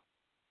true.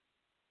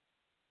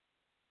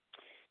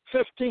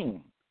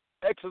 15.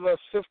 Exodus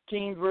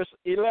 15, verse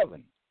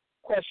 11.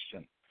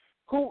 Question.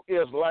 Who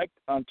is like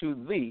unto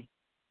thee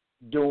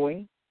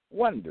doing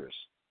wonders?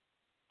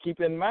 Keep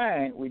in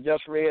mind, we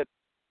just read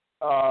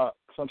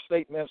some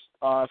statements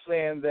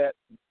saying that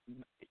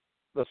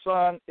the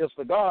Son is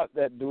the God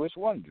that doeth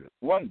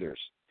wonders.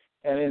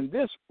 And in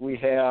this we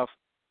have,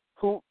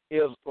 who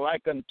is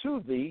like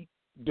unto thee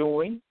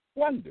doing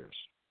wonders?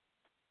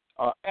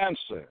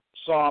 Answer,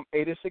 Psalm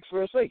 86,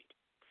 verse 8.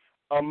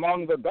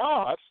 Among the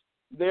gods,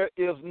 there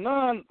is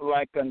none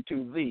like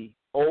unto thee,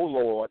 O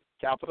Lord,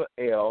 capital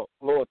L,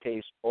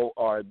 lowercase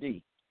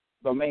O-R-D.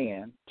 The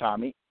man,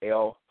 Tommy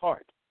L.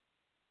 Hart.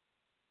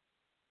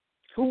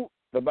 Who,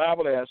 the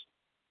Bible asks,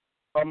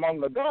 among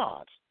the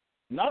gods,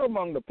 not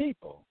among the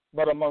people,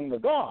 but among the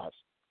gods,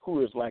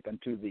 who is like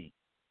unto thee?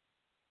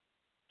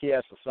 He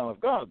asks the Son of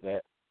God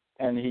that,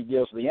 and he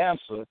gives the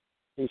answer.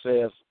 He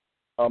says,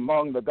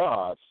 among the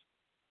gods,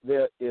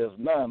 there is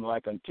none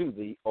like unto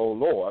thee, O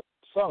Lord,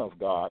 Son of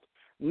God,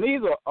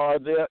 neither are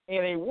there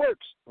any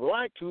works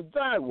like to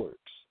thy works.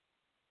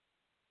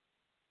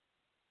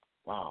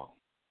 Wow.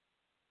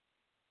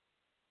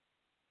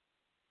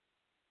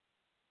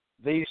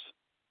 These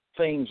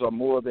things are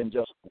more than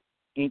just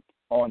ink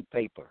on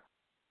paper.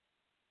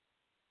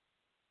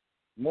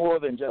 More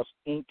than just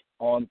ink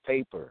on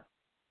paper.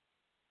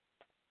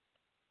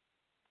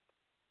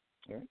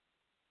 Okay.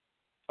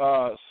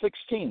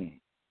 16,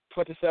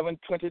 27,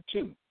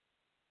 22.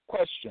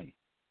 Question.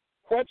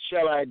 What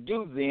shall I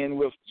do then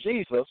with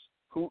Jesus,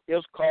 who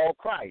is called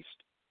Christ?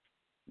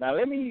 Now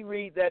let me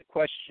read that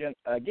question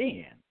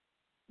again,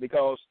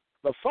 because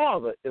the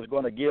Father is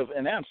going to give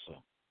an answer,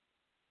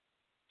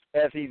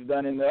 as he's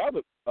done in the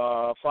other,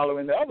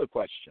 following the other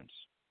questions.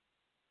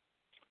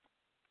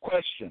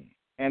 Question,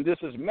 and this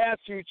is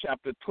Matthew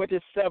chapter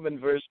 27,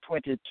 verse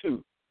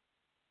 22.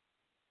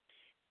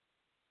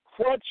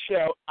 What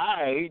shall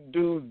I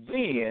do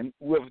then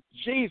with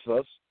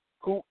Jesus,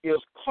 who is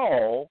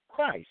called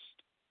Christ?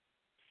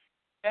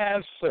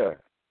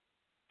 Answer,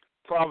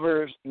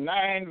 Proverbs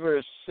 9,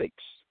 verse 6.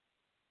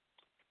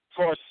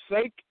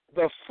 Forsake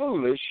the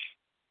foolish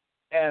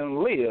and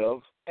live,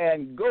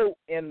 and go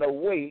in the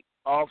way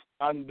of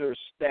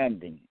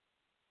understanding.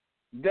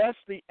 That's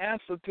the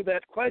answer to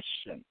that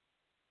question.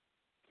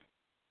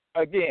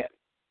 Again,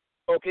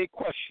 okay,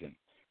 question.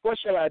 What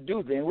shall I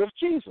do then with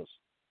Jesus,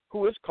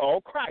 who is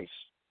called Christ?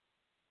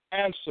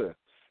 Answer,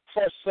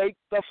 forsake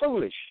the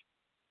foolish.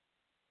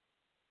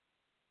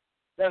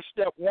 That's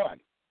step one.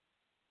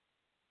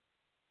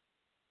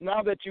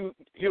 Now that you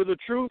hear the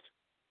truth,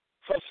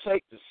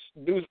 take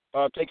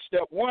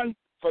step one,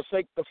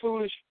 forsake the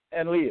foolish,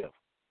 and live.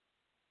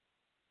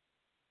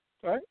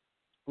 Right?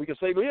 We can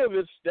say live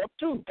is step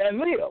two, and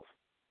live.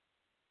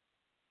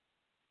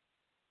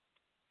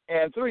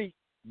 And three,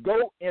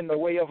 go in the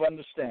way of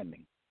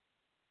understanding.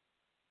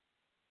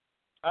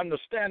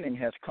 Understanding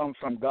has come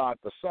from God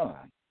the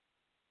Son,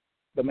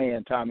 the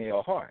man Tommy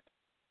L. Hart.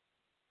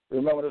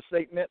 Remember the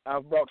statement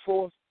I've brought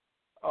forth,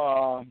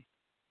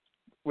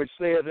 which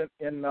says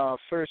in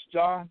 1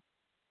 John,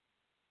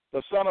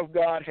 the Son of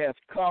God hath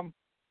come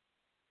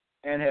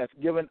and hath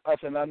given us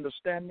an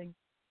understanding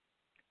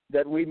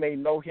that we may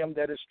know him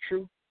that is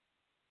true,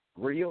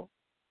 real,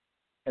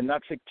 and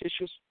not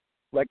fictitious,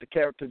 like the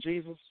character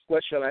Jesus.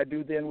 What shall I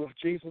do then with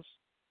Jesus,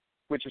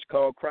 which is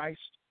called Christ?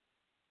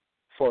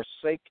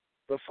 Forsake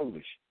the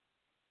foolish.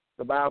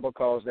 The Bible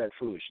calls that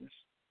foolishness,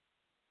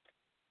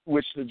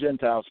 which the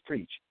Gentiles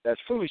preach.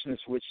 That's foolishness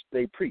which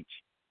they preach.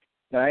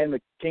 Now, in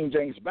the King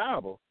James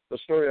Bible, the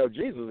story of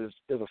Jesus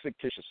is a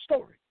fictitious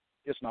story.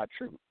 It's not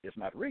true. It's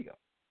not real.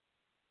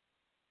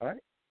 All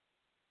right?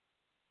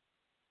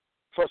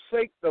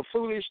 Forsake the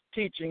foolish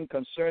teaching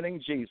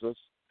concerning Jesus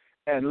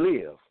and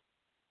live.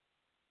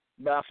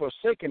 By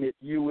forsaking it,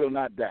 you will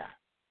not die,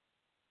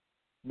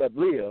 but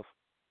live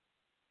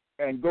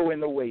and go in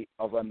the way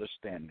of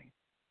understanding.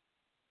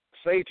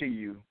 Say to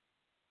you,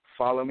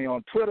 follow me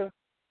on Twitter,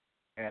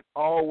 and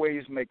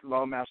always make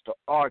Lawmaster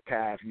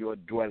Archive your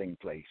dwelling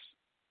place.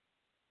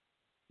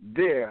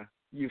 There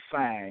you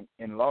find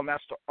in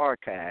Lawmaster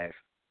Archive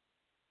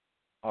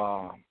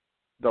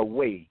the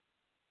way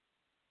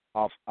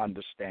of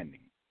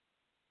understanding.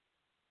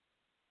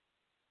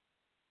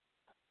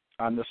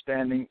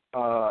 Understanding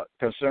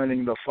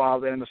concerning the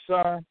Father and the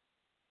Son,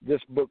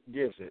 this book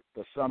gives it.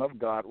 The Son of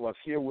God was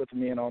here with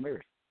me and on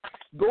earth.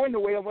 Go in the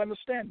way of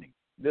understanding.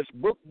 This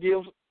book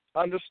gives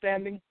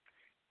understanding,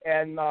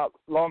 and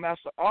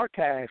Lawmaster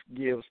Archive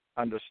gives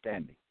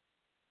understanding.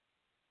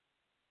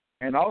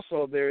 And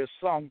also there is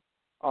some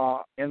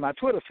in my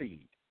Twitter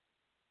feed,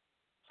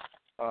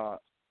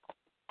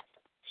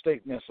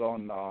 statements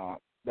on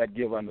that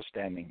give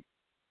understanding.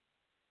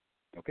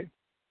 Okay?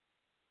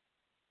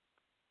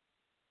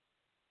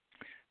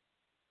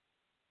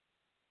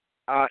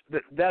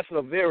 That's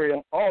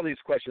all these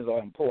questions are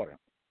important.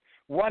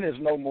 One is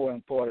no more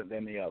important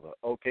than the other,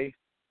 okay?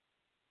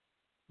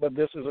 But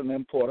this is an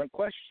important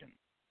question,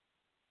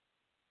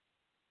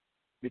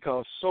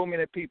 because so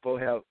many people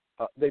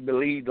they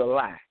believe the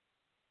lie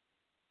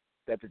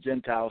that the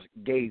Gentiles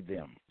gave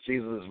them.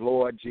 Jesus is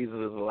Lord, Jesus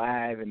is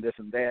alive, and this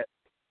and that.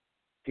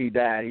 He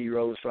died, he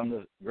rose from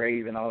the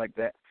grave and all like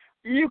that.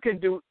 You can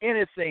do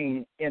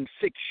anything in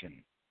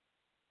fiction.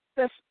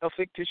 That's a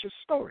fictitious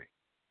story.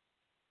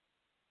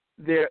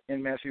 There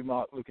in Matthew,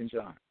 Mark, Luke, and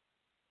John.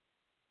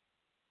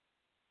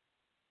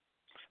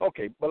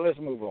 Okay, but let's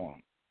move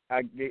on.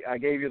 I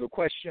gave you the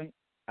question.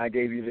 I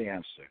gave you the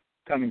answer,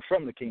 coming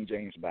from the King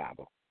James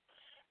Bible.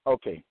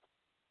 Okay.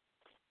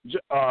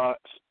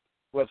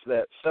 What's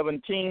that?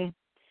 17,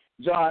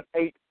 John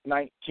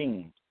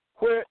 8:19.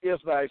 Where is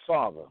thy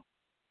Father?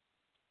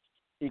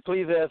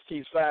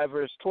 Ecclesiastes 5,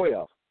 verse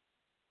 12.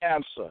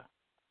 Answer.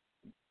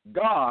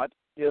 God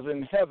is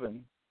in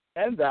heaven,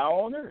 and thou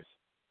on earth.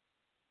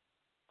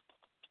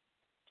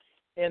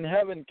 in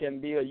heaven can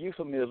be a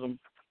euphemism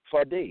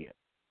for dead.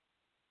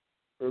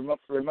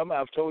 Remember,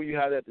 I've told you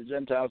how that the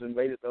Gentiles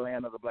invaded the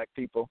land of the black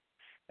people,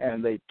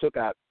 and they took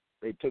out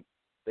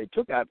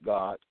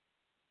God,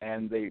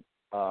 and they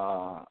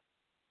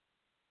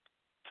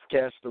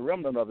cast the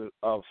remnant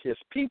of His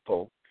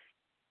people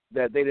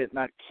that they did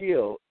not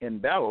kill in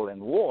battle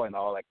and war and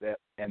all like that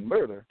and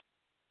murder.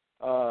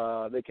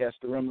 They cast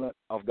the remnant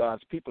of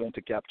God's people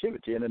into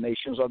captivity in the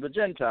nations of the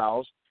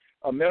Gentiles,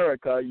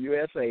 America,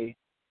 USA,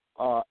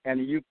 and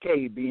the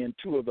UK being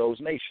two of those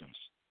nations.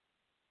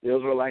 The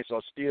Israelites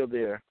are still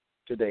there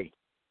today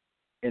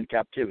in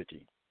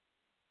captivity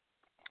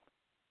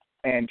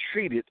and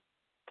treated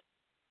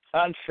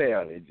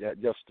unfairly,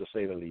 just to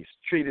say the least.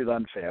 Treated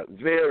unfairly,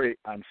 very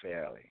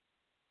unfairly.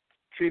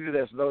 Treated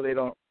as though they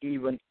don't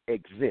even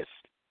exist.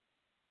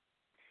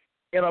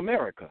 In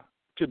America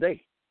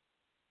today,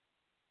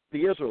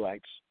 the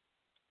Israelites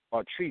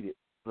are treated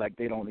like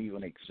they don't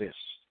even exist.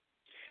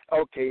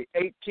 Okay,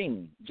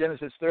 18,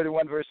 Genesis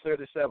 31, verse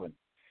 37.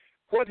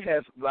 What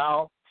hast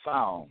thou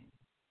found?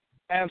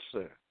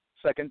 Answer,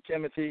 2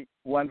 Timothy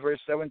 1, verse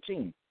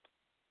 17.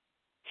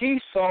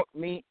 He sought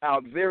me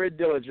out very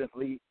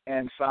diligently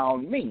and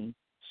found me,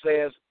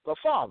 says the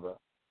Father,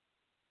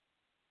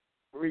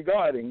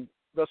 regarding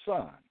the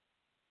Son.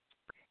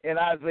 In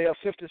Isaiah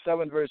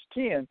 57, verse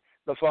 10,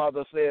 the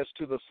Father says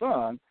to the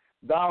Son,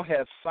 thou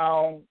hast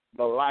found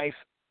the life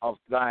of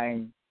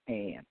thine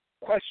hand.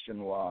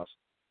 Question was,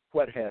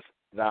 what hast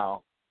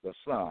thou, the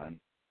Son,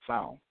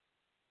 found?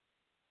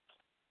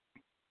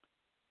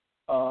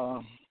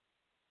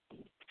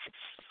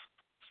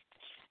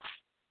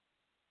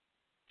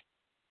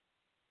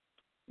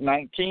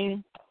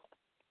 19,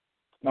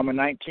 number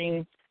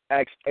 19,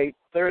 Acts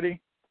 8:30.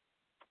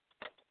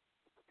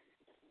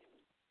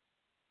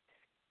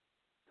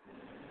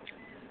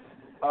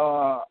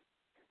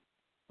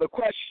 The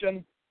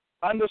question,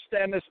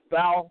 understandest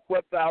thou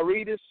what thou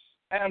readest?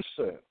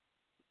 Answer,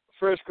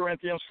 1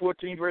 Corinthians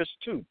 14, verse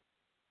 2.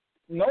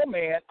 No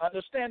man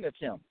understandeth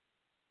him.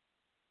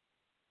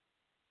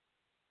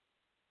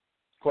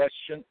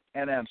 Question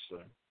and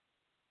answer.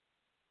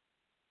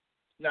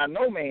 Now,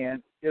 no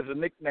man is a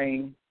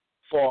nickname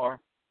for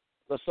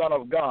the Son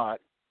of God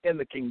in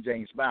the King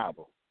James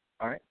Bible.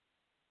 All right?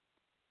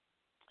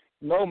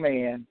 No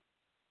man,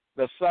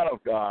 the Son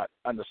of God,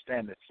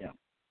 understandeth him.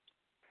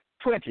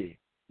 20,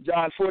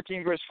 John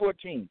 14, verse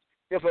 14.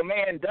 If a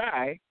man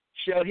die,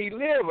 shall he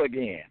live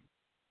again?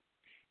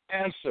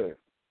 Answer,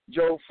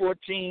 Job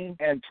 14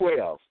 and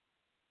 12.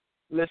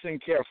 Listen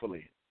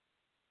carefully.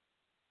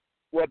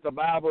 What the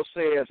Bible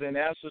says in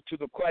answer to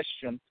the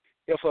question,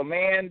 if a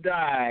man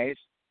dies,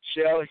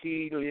 shall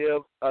he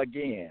live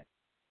again?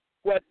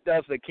 What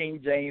does the King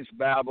James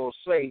Bible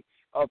say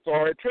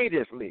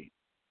authoritatively?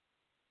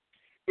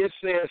 It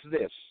says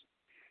this,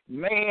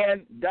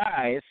 man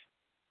dies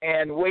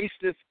and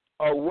wasteth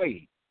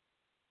away.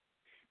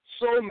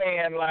 So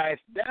man lies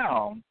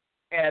down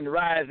and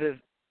rises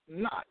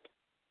not.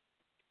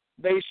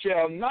 They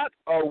shall not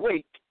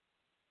awake,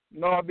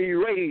 nor be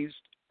raised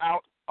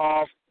out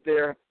of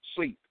their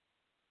sleep.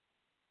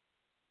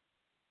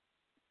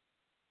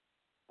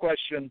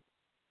 Question,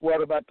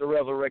 what about the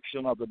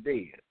resurrection of the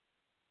dead?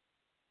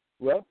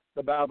 Well,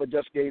 the Bible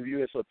just gave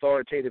you its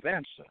authoritative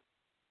answer.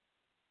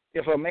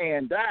 If a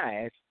man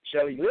dies,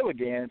 shall he live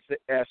again?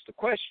 Ask the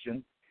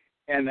question.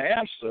 And the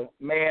answer,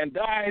 man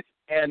dies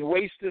and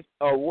wasteth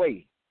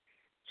away.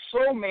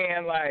 So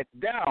man lies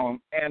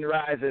down and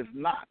rises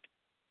not.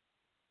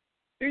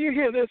 Do you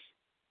hear this?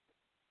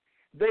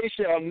 They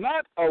shall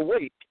not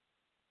awake,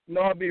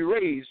 nor be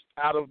raised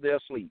out of their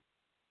sleep.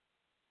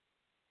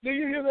 Do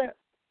you hear that?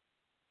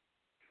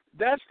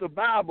 That's the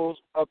Bible's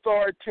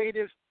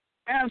authoritative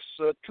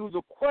answer to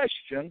the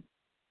question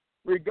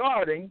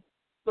regarding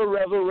the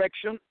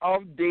resurrection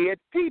of dead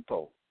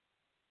people.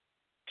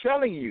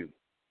 Telling you,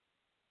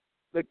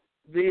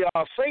 the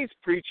faith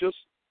preachers,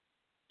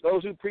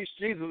 those who preach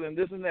Jesus and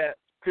this and that,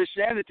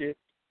 Christianity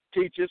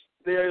teaches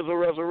there is a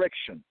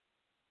resurrection.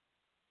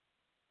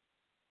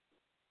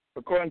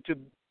 According to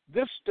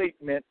this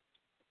statement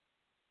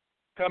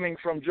coming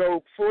from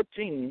Job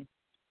 14,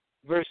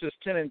 verses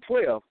 10 and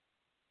 12,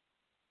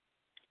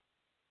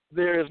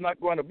 there is not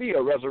going to be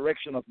a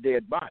resurrection of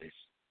dead bodies.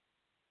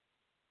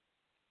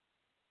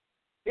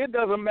 It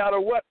doesn't matter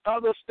what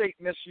other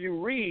statements you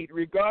read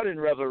regarding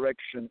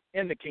resurrection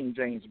in the King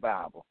James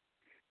Bible.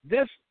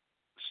 This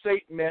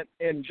statement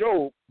in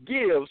Job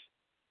gives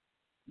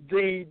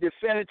the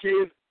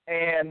definitive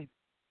and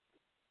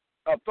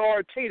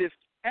authoritative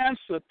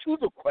answer to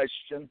the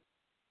question,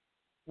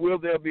 will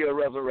there be a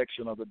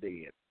resurrection of the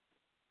dead?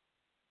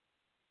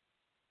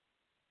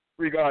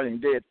 Regarding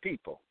dead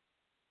people.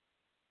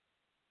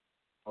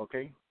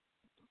 Okay?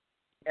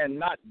 And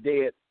not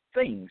dead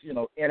things,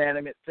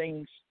 inanimate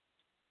things.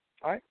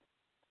 All right?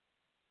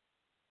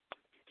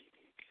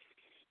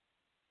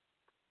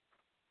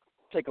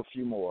 Take a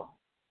few more.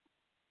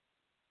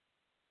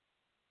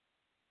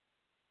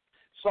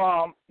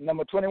 Psalm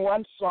number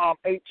 21, Psalm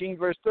 18,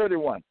 verse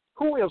 31.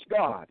 Who is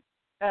God?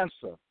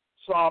 Answer,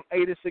 Psalm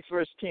 86,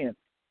 verse 10.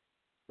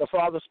 The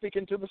Father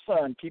speaking to the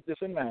Son, keep this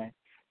in mind.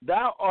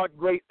 Thou art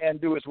great and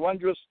doest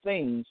wondrous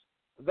things.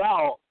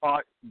 Thou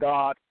art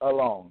God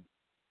alone.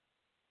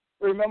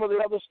 Remember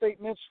the other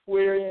statements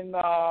wherein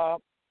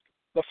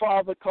the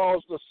Father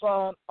calls the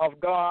Son of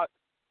God,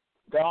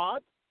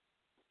 God?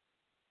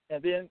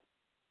 And then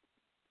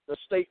the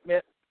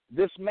statement,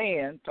 this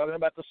man, talking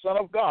about the Son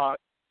of God,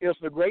 is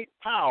the great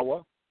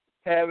power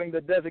having the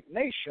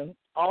designation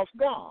of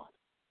God.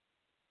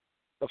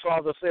 The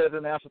Father says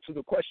in answer to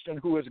the question,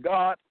 who is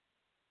God?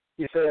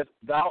 He says,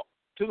 thou,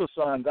 to the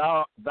Son,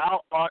 thou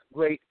art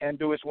great and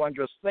doest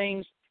wondrous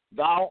things.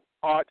 Thou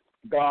art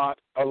God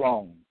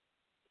alone.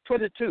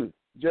 22,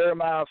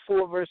 Jeremiah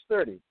 4, verse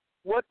 30.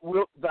 What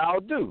wilt thou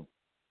do?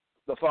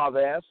 The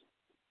Father asks.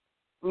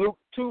 Luke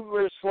 2,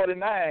 verse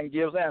 49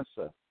 gives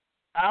answer.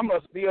 I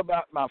must be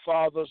about my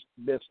Father's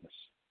business.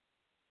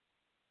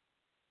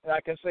 And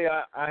I can say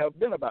I have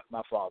been about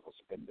my Father's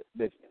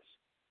business.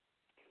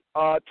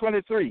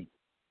 23,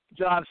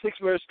 John 6,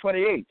 verse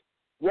 28.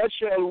 What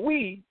shall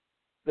we,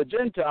 the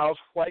Gentiles,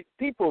 white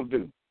people,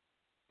 do?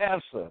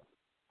 Answer,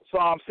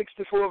 Psalm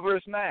 64,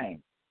 verse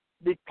 9.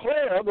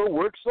 Declare the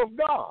works of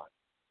God.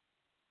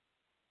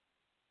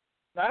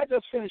 Now, I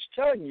just finished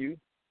telling you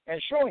and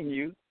showing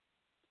you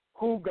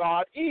who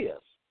God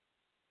is.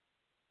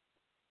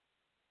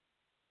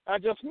 I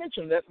just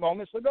mentioned that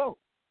moments ago.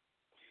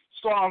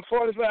 Psalm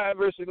 45,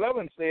 verse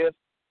 11 says,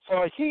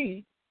 for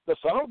he, the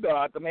Son of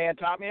God, the man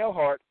Tommy L.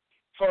 Hart,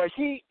 for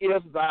he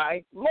is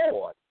thy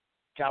Lord,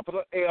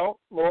 capital L,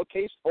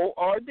 lowercase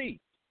O-R-D,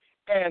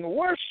 and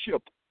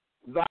worship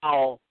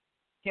thou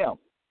him.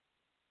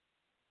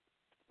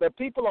 The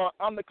people are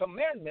under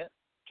commandment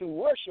to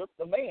worship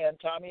the man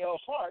Tommy L.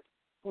 Hart,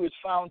 who is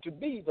found to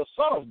be the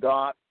Son of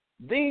God,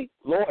 the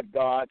Lord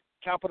God,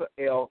 capital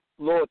L,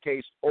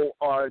 lowercase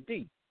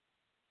O-R-D.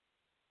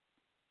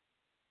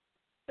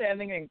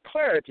 Standing in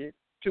clarity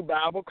to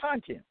Bible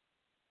content,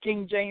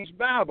 King James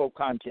Bible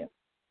content.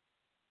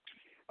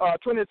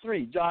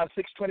 23, John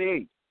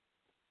 6:28.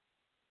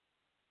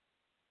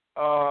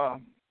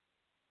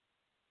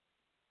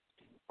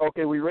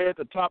 Okay, we read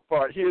the top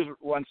part. Here's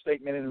one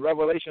statement in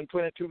Revelation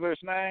 22,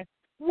 verse 9.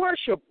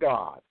 Worship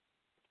God.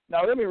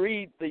 Now let me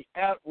read the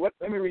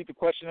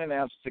question and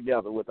answer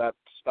together without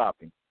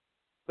stopping.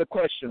 The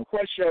question: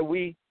 what shall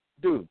we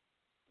do?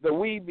 The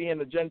we being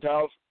the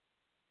Gentiles,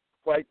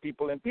 white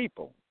people, and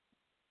people.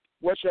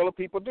 What shall the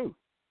people do?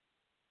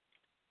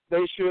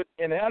 They should,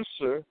 in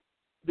answer,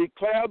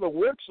 declare the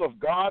works of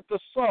God the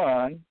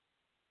Son,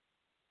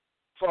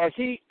 for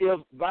he is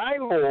thy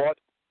Lord,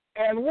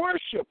 and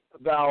worship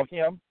thou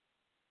him.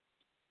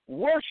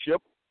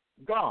 Worship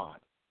God.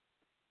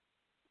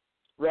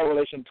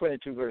 Revelation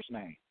 22, verse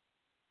 9.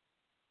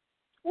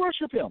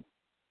 Worship him.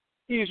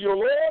 He is your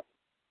Lord.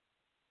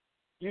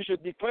 You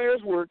should declare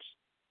his works.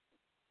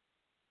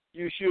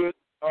 You should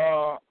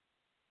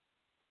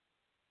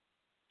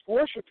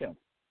worship him.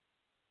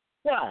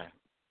 Why?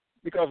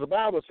 Because the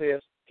Bible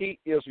says he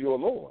is your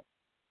Lord.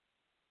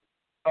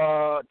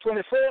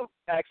 24,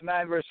 Acts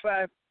 9, verse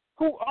 5.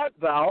 Who art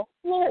thou,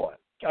 Lord?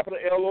 Capital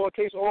L,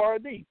 lowercase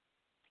O-R-D.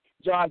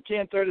 John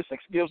 10:36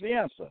 gives the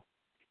answer.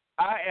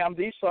 I am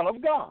the Son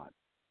of God.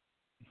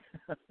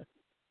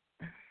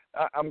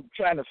 I'm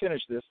trying to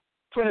finish this.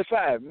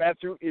 25,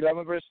 Matthew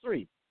 11, verse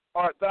 3.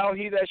 Art thou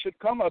he that should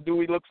come, or do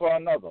we look for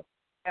another?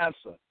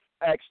 Answer,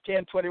 Acts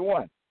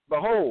 10:21.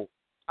 Behold,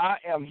 I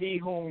am he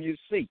whom you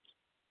seek.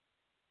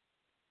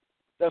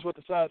 That's what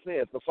the Son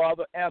says. The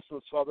Father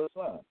answers for the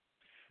Son.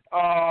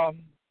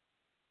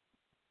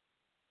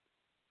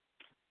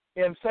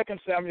 In 2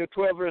 Samuel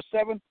 12, verse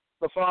 7,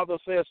 the Father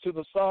says to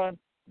the Son,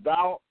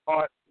 thou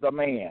art the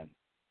man.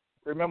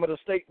 Remember the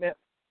statement,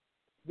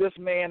 this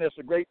man is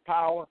the great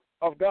power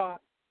of God.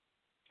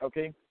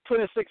 Okay.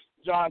 26,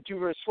 John 2,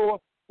 verse 4,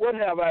 what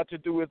have I to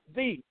do with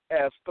thee?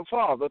 Asked the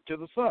Father to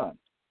the Son.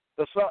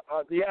 The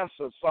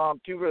answer, Psalm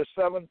 2, verse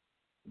 7,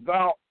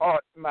 thou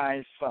art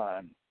my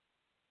Son.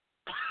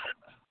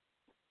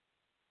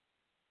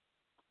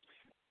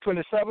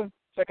 27,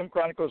 2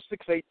 Chronicles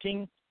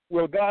 6:18,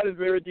 will God in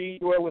very deed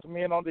dwell with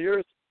men on the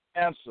earth?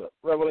 Answer,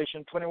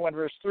 Revelation 21,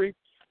 verse 3,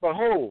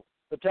 behold,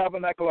 the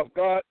tabernacle of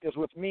God is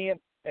with men,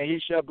 and he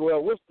shall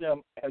dwell with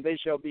them, and they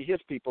shall be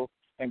his people,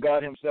 and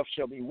God himself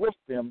shall be with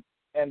them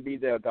and be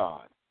their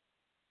God.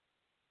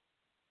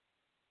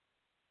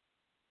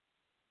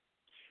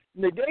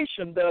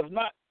 Rejection does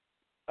not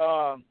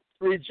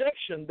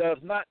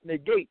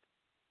negate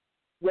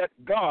what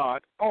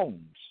God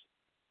owns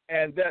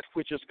and that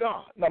which is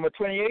God. Number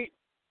 28,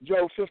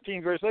 Job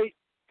 15, verse 8,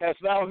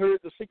 hast thou heard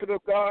the secret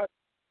of God?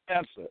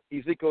 Answer,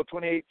 Ezekiel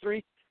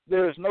 28:3,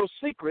 there is no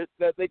secret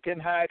that they can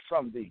hide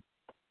from thee.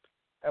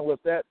 And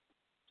with that,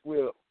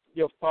 we'll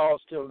give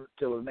pause till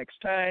the next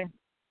time.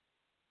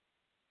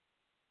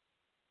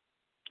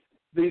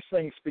 These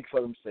things speak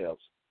for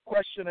themselves.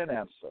 Question and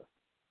answer.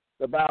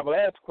 The Bible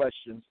asks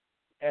questions,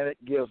 and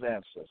it gives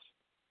answers.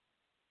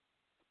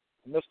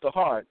 Mr.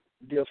 Hart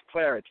gives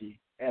clarity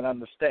and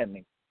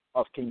understanding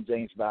of King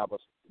James Bible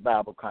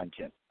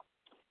content.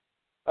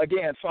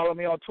 Again, follow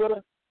me on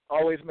Twitter.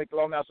 Always make the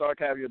Long House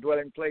Archive your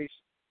dwelling place.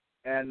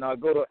 and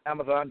go to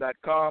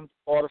Amazon.com,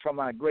 order from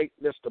my great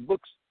list of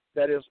books.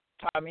 That is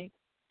Tommy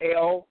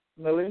L.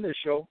 Melinda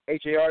Show,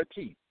 HART,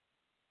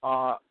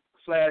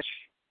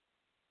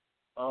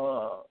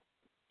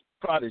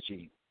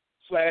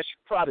 slash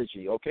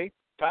Prodigy, okay?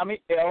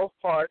 Tommy L.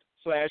 Hart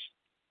slash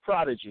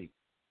Prodigy.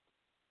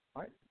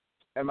 All right?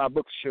 And my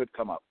books should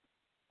come up.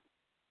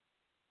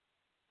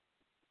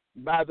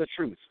 Buy the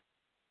truth.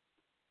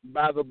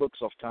 Buy the books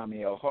of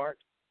Tommy L. Hart.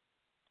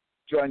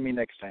 Join me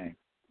next time.